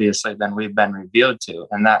been revealed to.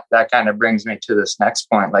 And that kind of brings me to this next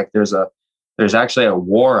point. Like there's actually a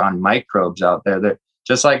war on microbes out there. That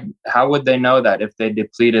just like, how would they know that if they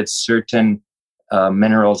depleted certain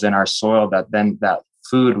minerals in our soil, that then that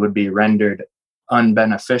food would be rendered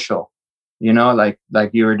unbeneficial? Like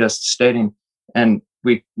you were just stating. And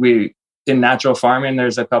we in natural farming,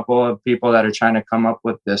 there's a couple of people that are trying to come up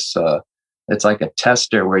with this. It's like a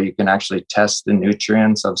tester where you can actually test the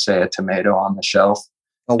nutrients of, say, a tomato on the shelf.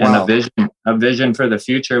 Oh, wow. And a vision for the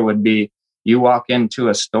future would be you walk into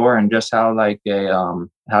a store, and just how like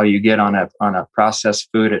how you get on a processed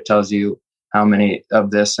food, it tells you how many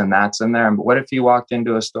of this and that's in there. But what if you walked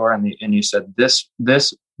into a store and you said this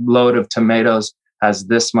load of tomatoes has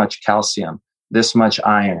this much calcium, this much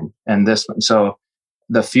iron, and this? So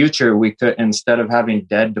the future, we could, instead of having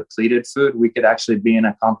dead, depleted food, we could actually be in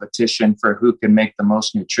a competition for who can make the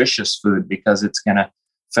most nutritious food, because it's going to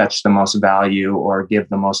fetch the most value or give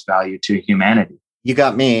the most value to humanity. You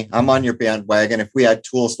got me. I'm on your bandwagon. If we had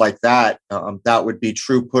tools like that, that would be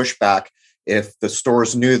true pushback if the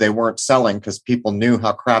stores knew they weren't selling because people knew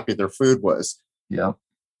how crappy their food was. Yeah.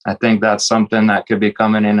 I think that's something that could be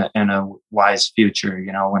coming in a wise future,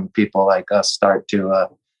 when people like us start to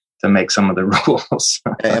make some of the rules.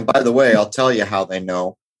 And by the way, I'll tell you how they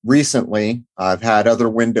know. Recently, I've had other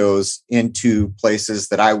windows into places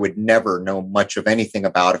that I would never know much of anything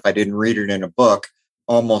about if I didn't read it in a book.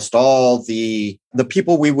 Almost all the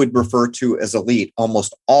people we would refer to as elite,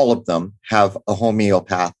 almost all of them have a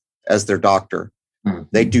homeopath as their doctor. Mm-hmm.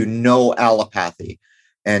 They do no allopathy.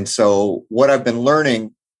 And so what I've been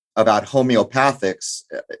learning about homeopathics,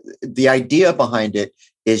 the idea behind it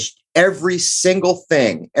is every single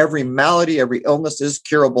thing, every malady, every illness is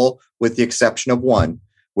curable with the exception of one,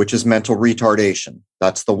 which is mental retardation.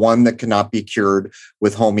 That's the one that cannot be cured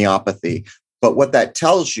with homeopathy. But what that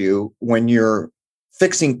tells you, when you're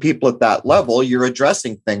fixing people at that level, you're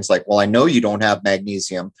addressing things like, well, I know you don't have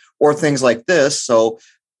magnesium, or things like this. So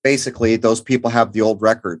basically, those people have the old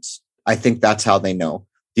records. I think that's how they know.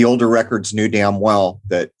 The older records knew damn well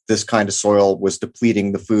that this kind of soil was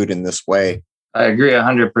depleting the food in this way. I agree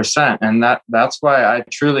 100%. And that's why I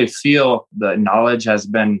truly feel the knowledge has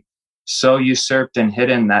been so usurped and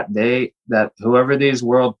hidden that whoever these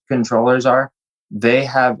world controllers are, they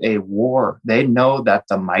have a war. They know that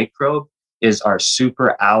the microbe is our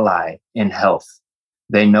super ally in health.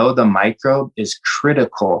 They know the microbe is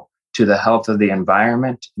critical to the health of the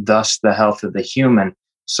environment, thus the health of the human.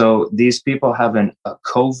 So these people have a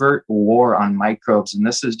covert war on microbes. And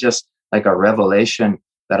this is just like a revelation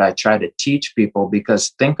that I try to teach people,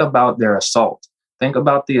 because think about their assault. Think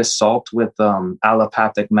about the assault with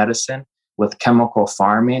allopathic medicine, with chemical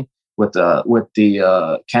farming, with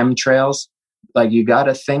the chemtrails. Like, you got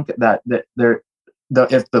to think that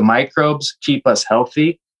if the microbes keep us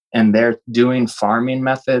healthy, and they're doing farming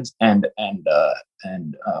methods and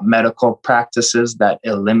medical practices that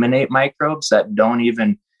eliminate microbes, that don't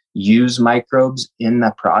even use microbes in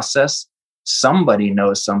the process, somebody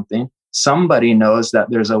knows something. Somebody knows that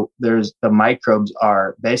the microbes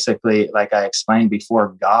are basically, like I explained before,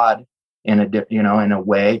 God in a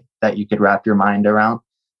way that you could wrap your mind around.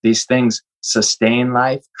 These things sustain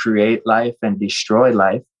life, create life, and destroy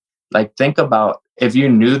life. Like, think about, if you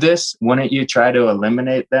knew this, wouldn't you try to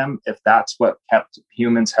eliminate them if that's what kept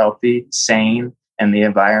humans healthy, sane, and the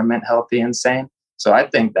environment healthy and sane? So I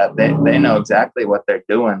think that they know exactly what they're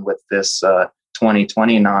doing with this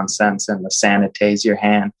 2020 nonsense and the sanitize your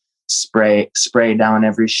hand, spray down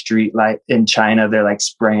every street light. In China, they're like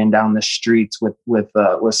spraying down the streets with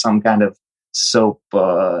some kind of soap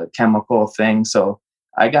chemical thing. So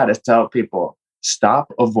I got to tell people,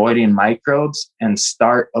 stop avoiding microbes and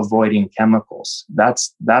start avoiding chemicals.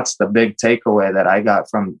 That's the big takeaway that I got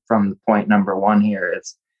from point number one here.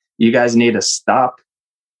 Is you guys need to stop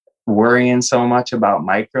worrying so much about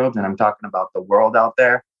microbes, and I'm talking about the world out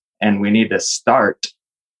there, and we need to start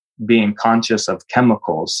being conscious of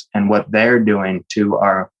chemicals and what they're doing to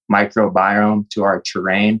our microbiome, to our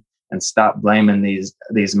terrain, and stop blaming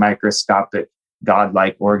these microscopic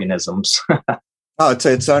godlike organisms. Oh,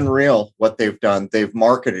 it's unreal what they've done. They've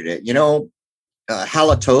marketed it.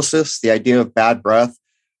 Halitosis, the idea of bad breath,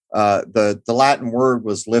 the Latin word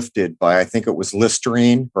was lifted by, I think it was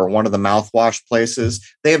Listerine, or one of the mouthwash places.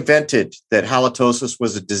 They invented that halitosis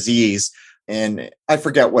was a disease, and I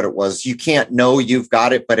forget what it was. You can't know you've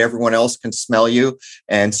got it, but everyone else can smell you.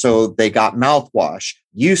 And so they got mouthwash.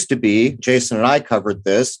 Used to be, Jason and I covered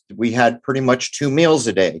this, we had pretty much 2 meals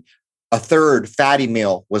a day. A third fatty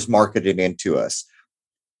meal was marketed into us.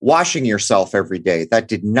 Washing yourself every day. That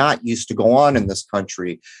did not used to go on in this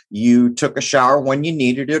country. You took a shower when you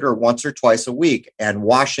needed it, or once or twice a week. And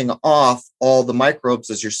washing off all the microbes,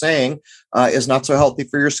 as you're saying, is not so healthy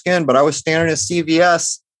for your skin. But I was standing at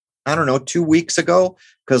CVS, I don't know, 2 weeks ago,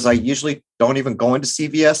 because I usually don't even go into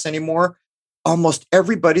CVS anymore. Almost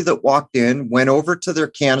everybody that walked in went over to their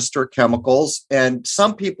canister of chemicals, and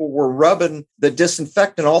some people were rubbing the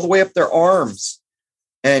disinfectant all the way up their arms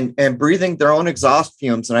and breathing their own exhaust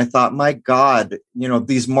fumes. And I thought, my God,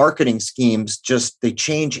 these marketing schemes they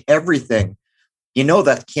change everything.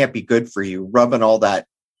 That can't be good for you, rubbing all that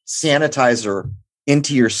sanitizer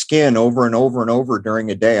into your skin over and over and over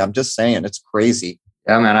during a day. I'm just saying, it's crazy.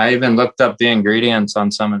 Yeah, man, I even looked up the ingredients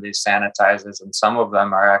on some of these sanitizers, and some of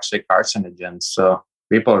them are actually carcinogens. So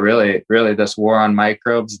people really, this war on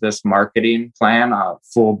microbes, this marketing plan, a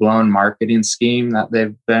full-blown marketing scheme that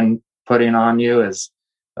they've been putting on you, is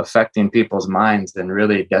affecting people's minds and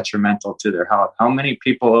really detrimental to their health. How many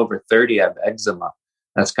people over 30 have eczema?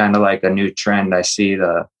 That's kind of like a new trend I see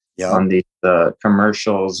on the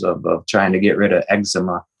commercials of trying to get rid of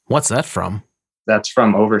eczema. What's that from? That's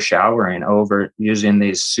from over showering, over using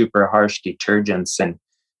these super harsh detergents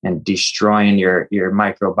and destroying your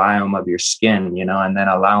microbiome of your skin, and then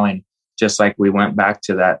allowing, just like we went back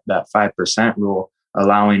to that 5% rule,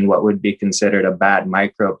 allowing what would be considered a bad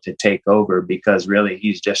microbe to take over, because really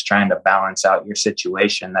he's just trying to balance out your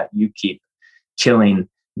situation that you keep killing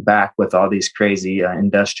back with all these crazy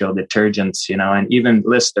industrial detergents, and even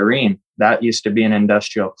Listerine, that used to be an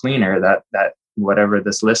industrial cleaner that whatever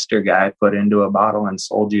this Lister guy put into a bottle and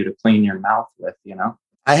sold you to clean your mouth with,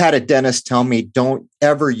 I had a dentist tell me, don't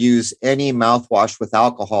ever use any mouthwash with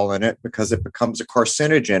alcohol in it, because it becomes a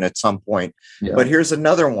carcinogen at some point. Yeah. But here's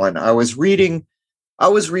another one. I was reading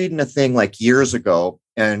a thing like years ago,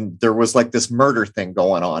 and there was like this murder thing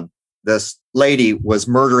going on. This lady was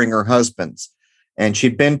murdering her husbands, and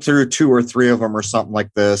she'd been through 2 or 3 of them or something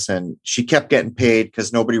like this. And she kept getting paid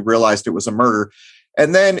because nobody realized it was a murder.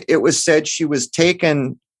 And then it was said she was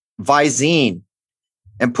taking Visine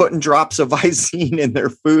and putting drops of Visine in their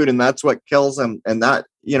food, and that's what kills them. And that,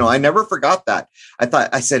 I never forgot that.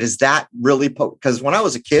 I said, is that really, because when I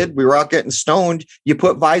was a kid, we were out getting stoned. You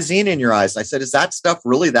put Visine in your eyes. I said, is that stuff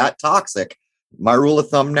really that toxic? My rule of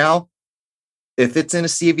thumb now, if it's in a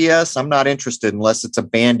CVS, I'm not interested unless it's a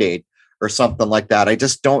Band-Aid. or something like that. I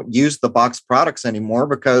just don't use the box products anymore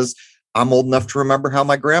because I'm old enough to remember how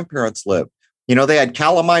my grandparents lived. They had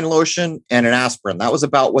calamine lotion and an aspirin. That was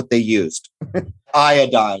about what they used.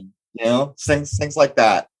 Iodine, things like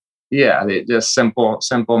that. Yeah, just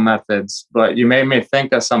simple methods. But you made me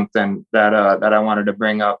think of something that I wanted to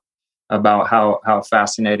bring up about how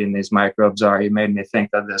fascinating these microbes are. You made me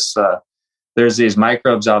think of this. There's these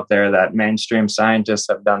microbes out there that mainstream scientists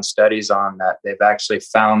have done studies on, that they've actually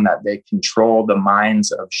found that they control the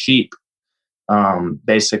minds of sheep.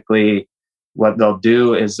 Basically, what they'll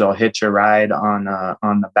do is they'll hitch a ride on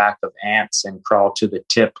the back of ants and crawl to the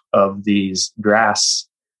tip of these grass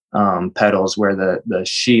petals where the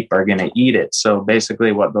sheep are going to eat it. So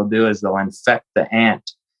basically what they'll do is they'll infect the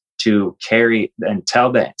ant to carry and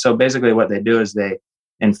tell the. So basically what they do is they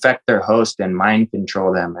infect their host and mind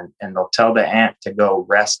control them. And they'll tell the ant to go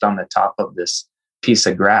rest on the top of this piece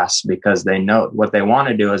of grass, because they know what they want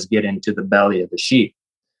to do is get into the belly of the sheep.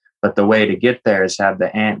 But the way to get there is have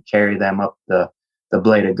the ant carry them up the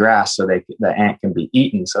blade of grass so the ant can be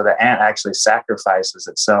eaten. So the ant actually sacrifices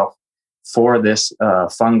itself for this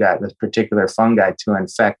particular fungi to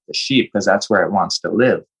infect the sheep, because that's where it wants to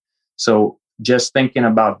live. So just thinking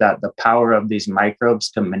about that, the power of these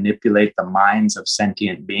microbes to manipulate the minds of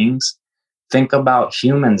sentient beings. Think about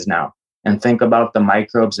humans now, and think about the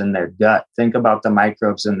microbes in their gut. Think about the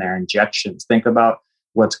microbes in their injections. Think about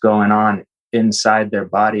what's going on inside their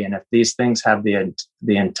body. And if these things have the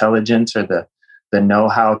intelligence or the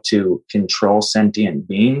know-how to control sentient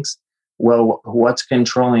beings, well, what's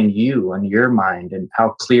controlling you and your mind, and how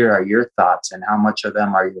clear are your thoughts, and how much of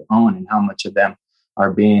them are your own, and how much of them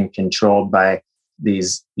are being controlled by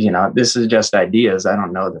these, this is just ideas. I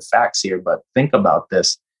don't know the facts here, but think about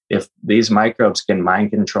this. If these microbes can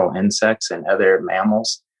mind control insects and other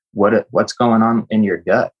mammals, what's going on in your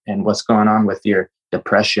gut, and what's going on with your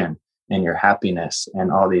depression and your happiness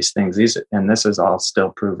and all these things. This is all still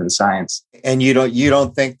proven science. And you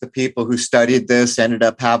don't think the people who studied this ended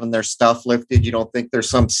up having their stuff lifted? You don't think there's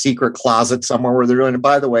some secret closet somewhere where they're doing it?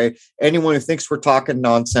 By the way, anyone who thinks we're talking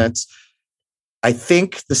nonsense, I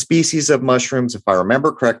think the species of mushrooms, if I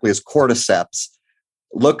remember correctly, is cordyceps.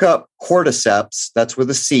 Look up cordyceps. That's with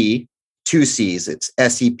a C, 2 C's. It's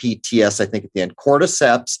SEPTS, I think, at the end.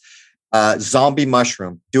 Cordyceps. Zombie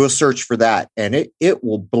mushroom. Do a search for that, and it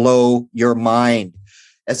will blow your mind.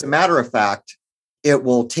 As a matter of fact, it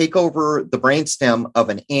will take over the brainstem of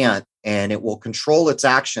an ant, and it will control its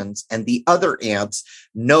actions. And the other ants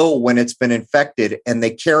know when it's been infected, and they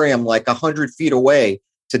carry them like 100 feet away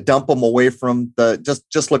to dump them away from the.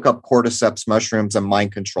 Just look up cordyceps mushrooms and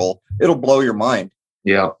mind control. It'll blow your mind.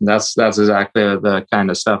 Yeah, that's exactly the kind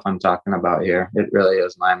of stuff I'm talking about here. It really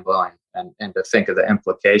is mind blowing. And to think of the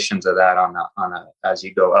implications of that on as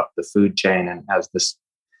you go up the food chain, and as this,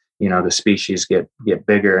 the species get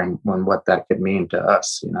bigger, and what that could mean to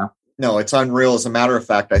us, No, it's unreal. As a matter of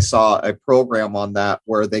fact, I saw a program on that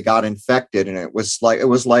where they got infected, and it was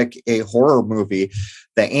like a horror movie.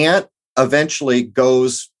 The ant eventually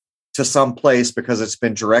goes to some place because it's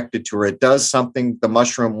been directed to her. It does something the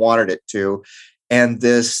mushroom wanted it to, and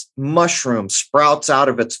this mushroom sprouts out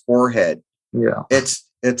of its forehead. Yeah.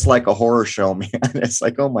 It's like a horror show, man. It's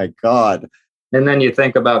like, oh my God. And then you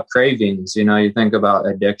think about cravings, you think about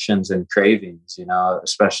addictions and cravings,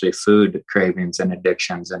 especially food cravings and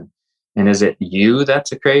addictions. And is it you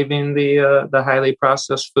that's craving the highly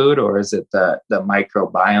processed food, or is it the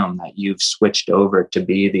microbiome that you've switched over to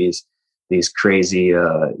be these crazy,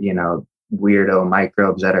 weirdo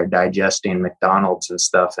microbes that are digesting McDonald's and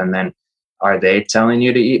stuff? And then are they telling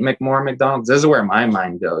you to eat more McDonald's? This is where my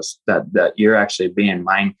mind goes, that you're actually being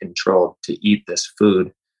mind controlled to eat this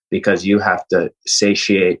food because you have to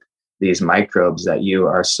satiate these microbes that you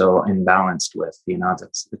are so imbalanced with.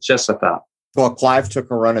 It's just a thought. Well, Clive took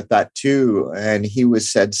a run at that too. And he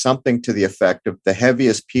said something to the effect of the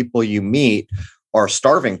heaviest people you meet are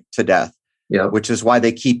starving to death. Yeah. Which is why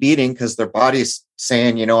they keep eating, because their body's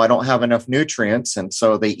saying, I don't have enough nutrients. And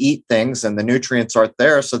so they eat things, and the nutrients aren't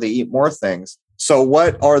there, so they eat more things. So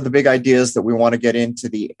what are the big ideas that we want to get into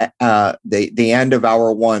the end of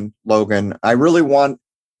hour one, Logan? I really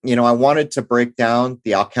I wanted to break down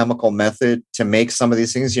the alchemical method to make some of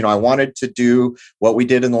these things. I wanted to do what we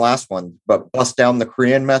did in the last one, but bust down the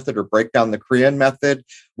Korean method or break down the Korean method.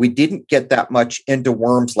 We didn't get that much into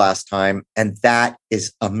worms last time, and that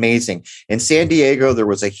is amazing. In San Diego, there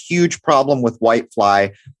was a huge problem with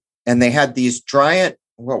whitefly, and they had these giant,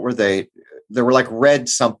 what were they? They were like red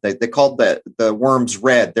something. They called the worms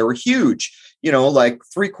red. They were huge, like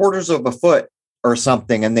 3/4 of a foot. or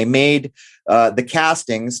something, and they made the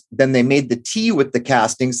castings. Then they made the tea with the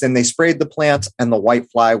castings. Then they sprayed the plants, and the white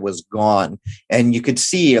fly was gone. And you could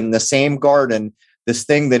see in the same garden this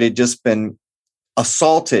thing that had just been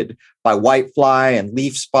assaulted by white fly and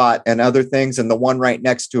leaf spot and other things, and the one right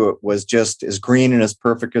next to it was just as green and as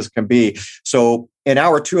perfect as can be. So in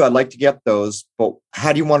hour 2, I'd like to get those. But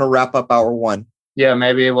how do you want to wrap up hour 1? Yeah,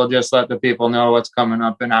 maybe we'll just let the people know what's coming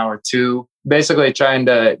up in hour 2. Basically trying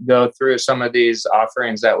to go through some of these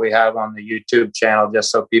offerings that we have on the YouTube channel,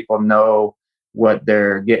 just so people know what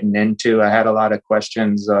they're getting into. I had a lot of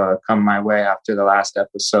questions come my way after the last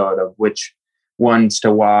episode of which ones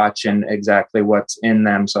to watch and exactly what's in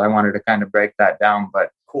them. So I wanted to kind of break that down. But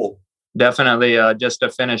cool. Definitely, just to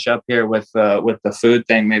finish up here with the food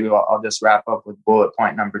thing, maybe I'll just wrap up with bullet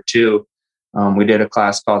point number 2. We did a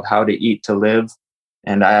class called How to Eat to Live.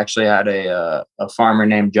 And I actually had a farmer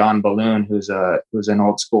named John Balloon, who's an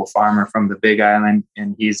old school farmer from the Big Island,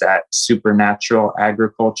 and he's at Supernatural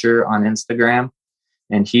Agriculture on Instagram.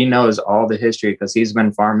 And he knows all the history because he's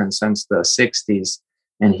been farming since the 60s.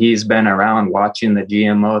 And he's been around watching the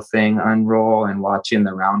GMO thing unroll and watching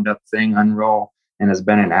the Roundup thing unroll, and has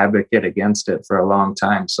been an advocate against it for a long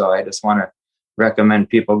time. So I just want to recommend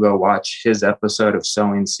people go watch his episode of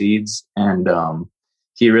Sowing Seeds. And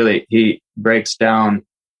he breaks down,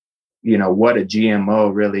 what a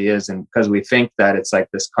GMO really is. And because we think that it's like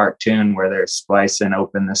this cartoon where they're splicing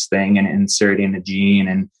open this thing and inserting a gene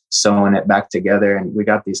and sewing it back together. And we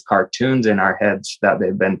got these cartoons in our heads that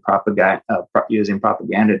they've been using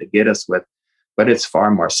propaganda to get us with, but it's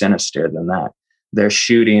far more sinister than that. They're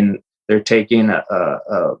taking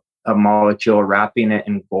a molecule, wrapping it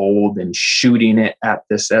in gold and shooting it at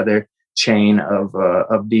this other chain of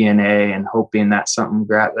DNA and hoping that something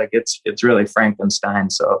it's really Frankenstein.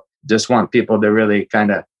 So just want people to really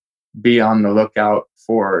kind of be on the lookout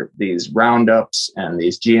for these Roundups and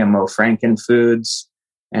these GMO Frankenfoods,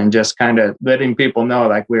 and just kind of letting people know,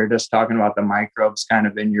 like we were just talking about, the microbes kind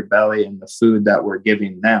of in your belly and the food that we're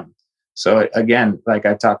giving them. So again, like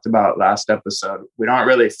I talked about last episode, we don't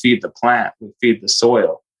really feed the plant, we feed the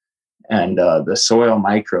soil. And the soil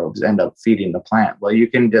microbes end up feeding the plant. Well, you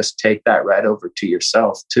can just take that right over to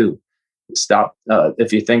yourself too. Stop.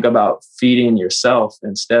 If you think about feeding yourself,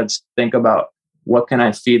 instead think about, what can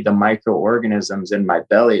I feed the microorganisms in my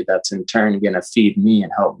belly that's in turn going to feed me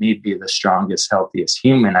and help me be the strongest, healthiest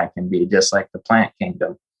human I can be, just like the plant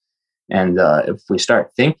kingdom. And if we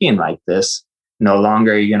start thinking like this, no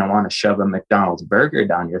longer are you going to want to shove a McDonald's burger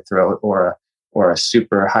down your throat, or a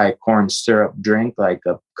super high corn syrup drink like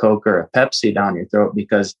a Coke or a Pepsi down your throat,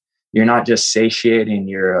 because you're not just satiating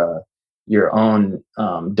your own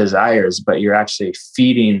desires, but you're actually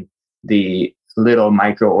feeding the little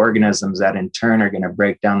microorganisms that in turn are going to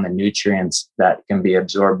break down the nutrients that can be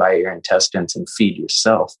absorbed by your intestines and feed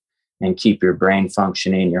yourself and keep your brain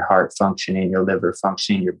functioning, your heart functioning, your liver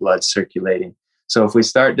functioning, your blood circulating. So if we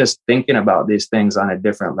start just thinking about these things on a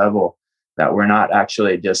different level, that we're not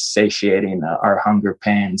actually just satiating our hunger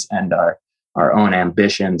pains and our own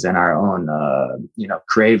ambitions and our own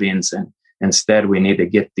cravings, and instead we need to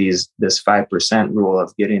get this 5% rule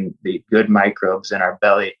of getting the good microbes in our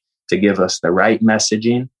belly to give us the right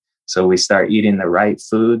messaging. So we start eating the right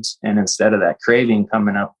foods, and instead of that craving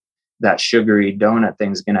coming up, that sugary donut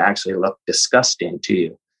thing is going to actually look disgusting to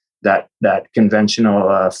you. That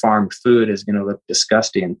conventional farmed food is going to look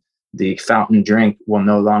disgusting. The fountain drink will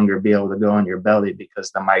no longer be able to go in your belly because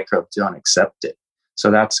the microbes don't accept it.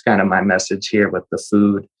 So that's kind of my message here with the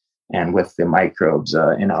food and with the microbes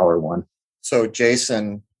in hour 1. So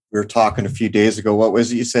Jason, we were talking a few days ago. What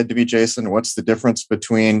was it you said to me, Jason? What's the difference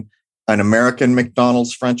between an American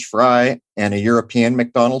McDonald's French fry and a European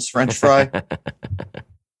McDonald's French fry?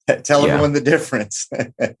 Tell everyone the difference.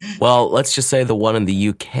 Well, let's just say the one in the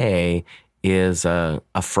UK is a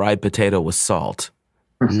fried potato with salt.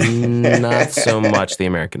 Not so much the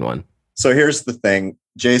American one. So here's the thing.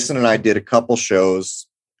 Jason and I did a couple shows,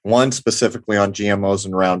 one specifically on GMOs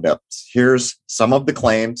and Roundups. Here's some of the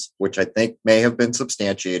claims, which I think may have been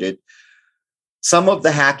substantiated. Some of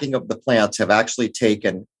the hacking of the plants have actually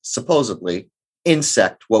taken, supposedly,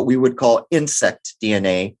 what we would call insect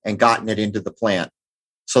DNA, and gotten it into the plant.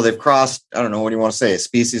 So they've crossed, I don't know, what do you want to say, a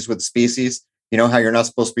species with species? You know how you're not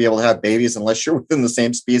supposed to be able to have babies unless you're within the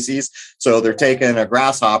same species? So they're taking a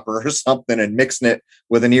grasshopper or something and mixing it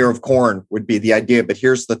with an ear of corn would be the idea. But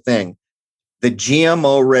here's the thing. The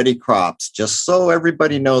GMO-ready crops, just so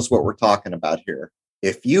everybody knows what we're talking about here.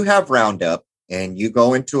 If you have Roundup and you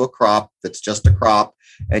go into a crop that's just a crop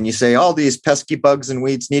and you say, all these pesky bugs and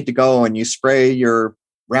weeds need to go, and you spray your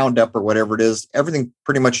Roundup or whatever it is, everything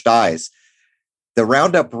pretty much dies. The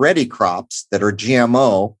Roundup Ready crops that are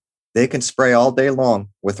GMO, they can spray all day long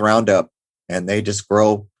with Roundup and they just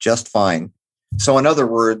grow just fine. So in other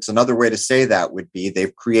words, another way to say that would be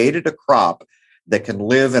they've created a crop that can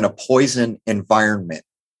live in a poison environment.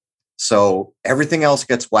 So everything else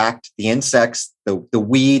gets whacked, the insects, the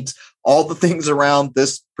weeds, all the things around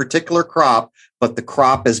this particular crop, but the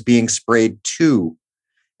crop is being sprayed too.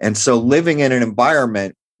 And so living in an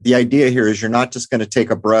environment, the idea here is you're not just going to take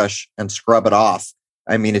a brush and scrub it off.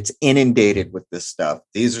 I mean, it's inundated with this stuff.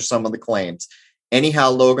 These are some of the claims. Anyhow,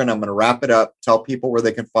 Logan, I'm going to wrap it up. Tell people where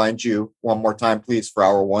they can find you one more time, please, for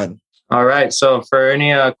hour one. All right. So for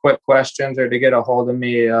any quick questions or to get a hold of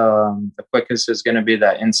me, the quickest is going to be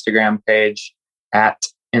that Instagram page at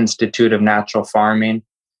Institute of Natural Farming.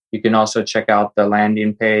 You can also check out the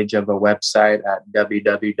landing page of a website at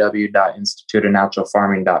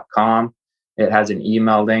www.instituteofnaturalfarming.com. It has an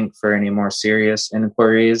email link for any more serious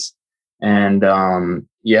inquiries. And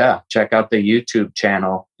check out the YouTube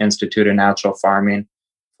channel, Institute of Natural Farming,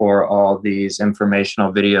 for all these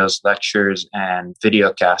informational videos, lectures, and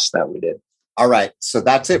video casts that we did. All right. So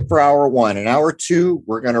that's it for hour one. In hour two,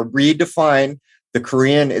 we're going to redefine the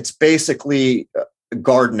Korean. It's basically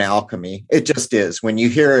garden alchemy. It just is. When you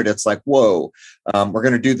hear it, it's like, whoa. We're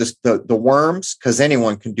going to do this, the worms, because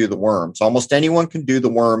anyone can do the worms. Almost anyone can do the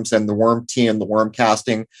worms, and the worm tea and the worm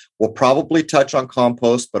casting. We'll probably touch on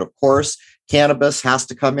compost, but of course, cannabis has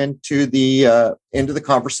to come into the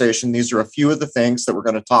conversation. These are a few of the things that we're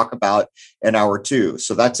going to talk about in hour two.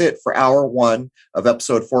 So that's it for hour one of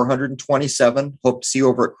episode 427. Hope to see you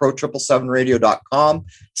over at crow777radio.com,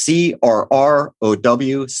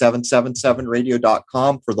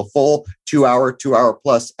 CRROW777radio.com for the full 2 hour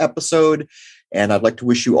plus episode. And I'd like to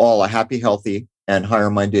wish you all a happy, healthy, and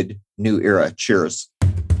higher-minded new era. Cheers.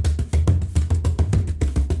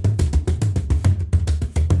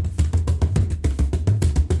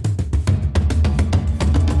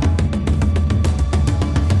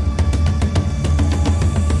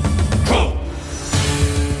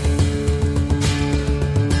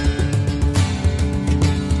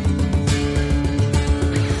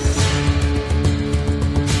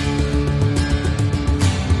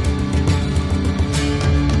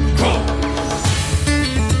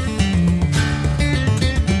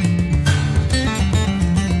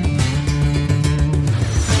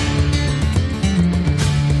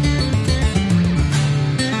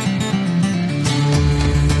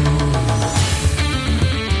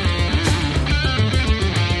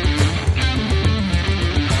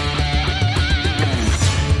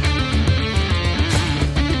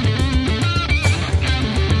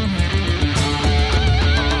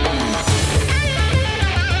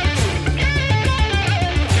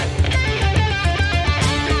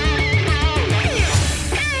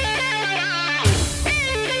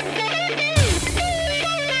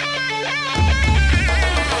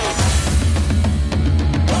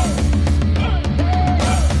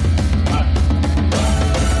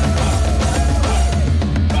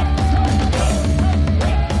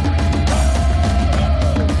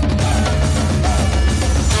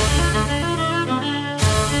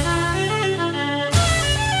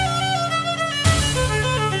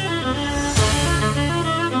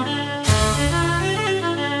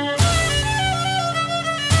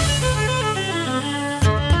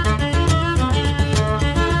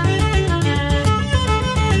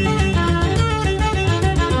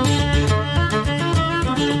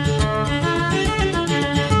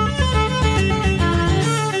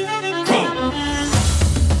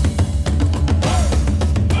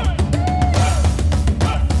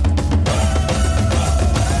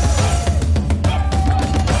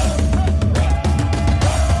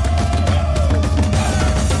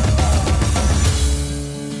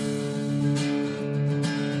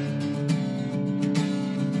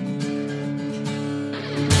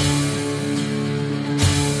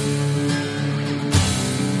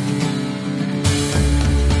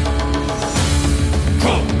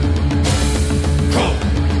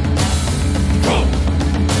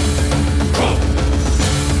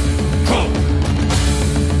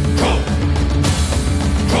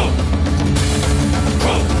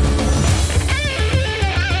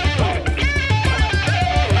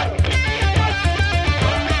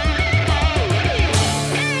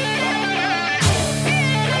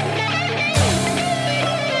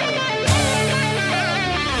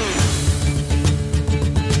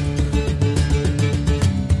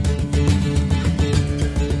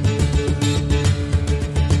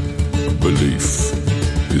 Belief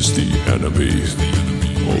is the enemy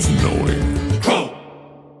of knowing.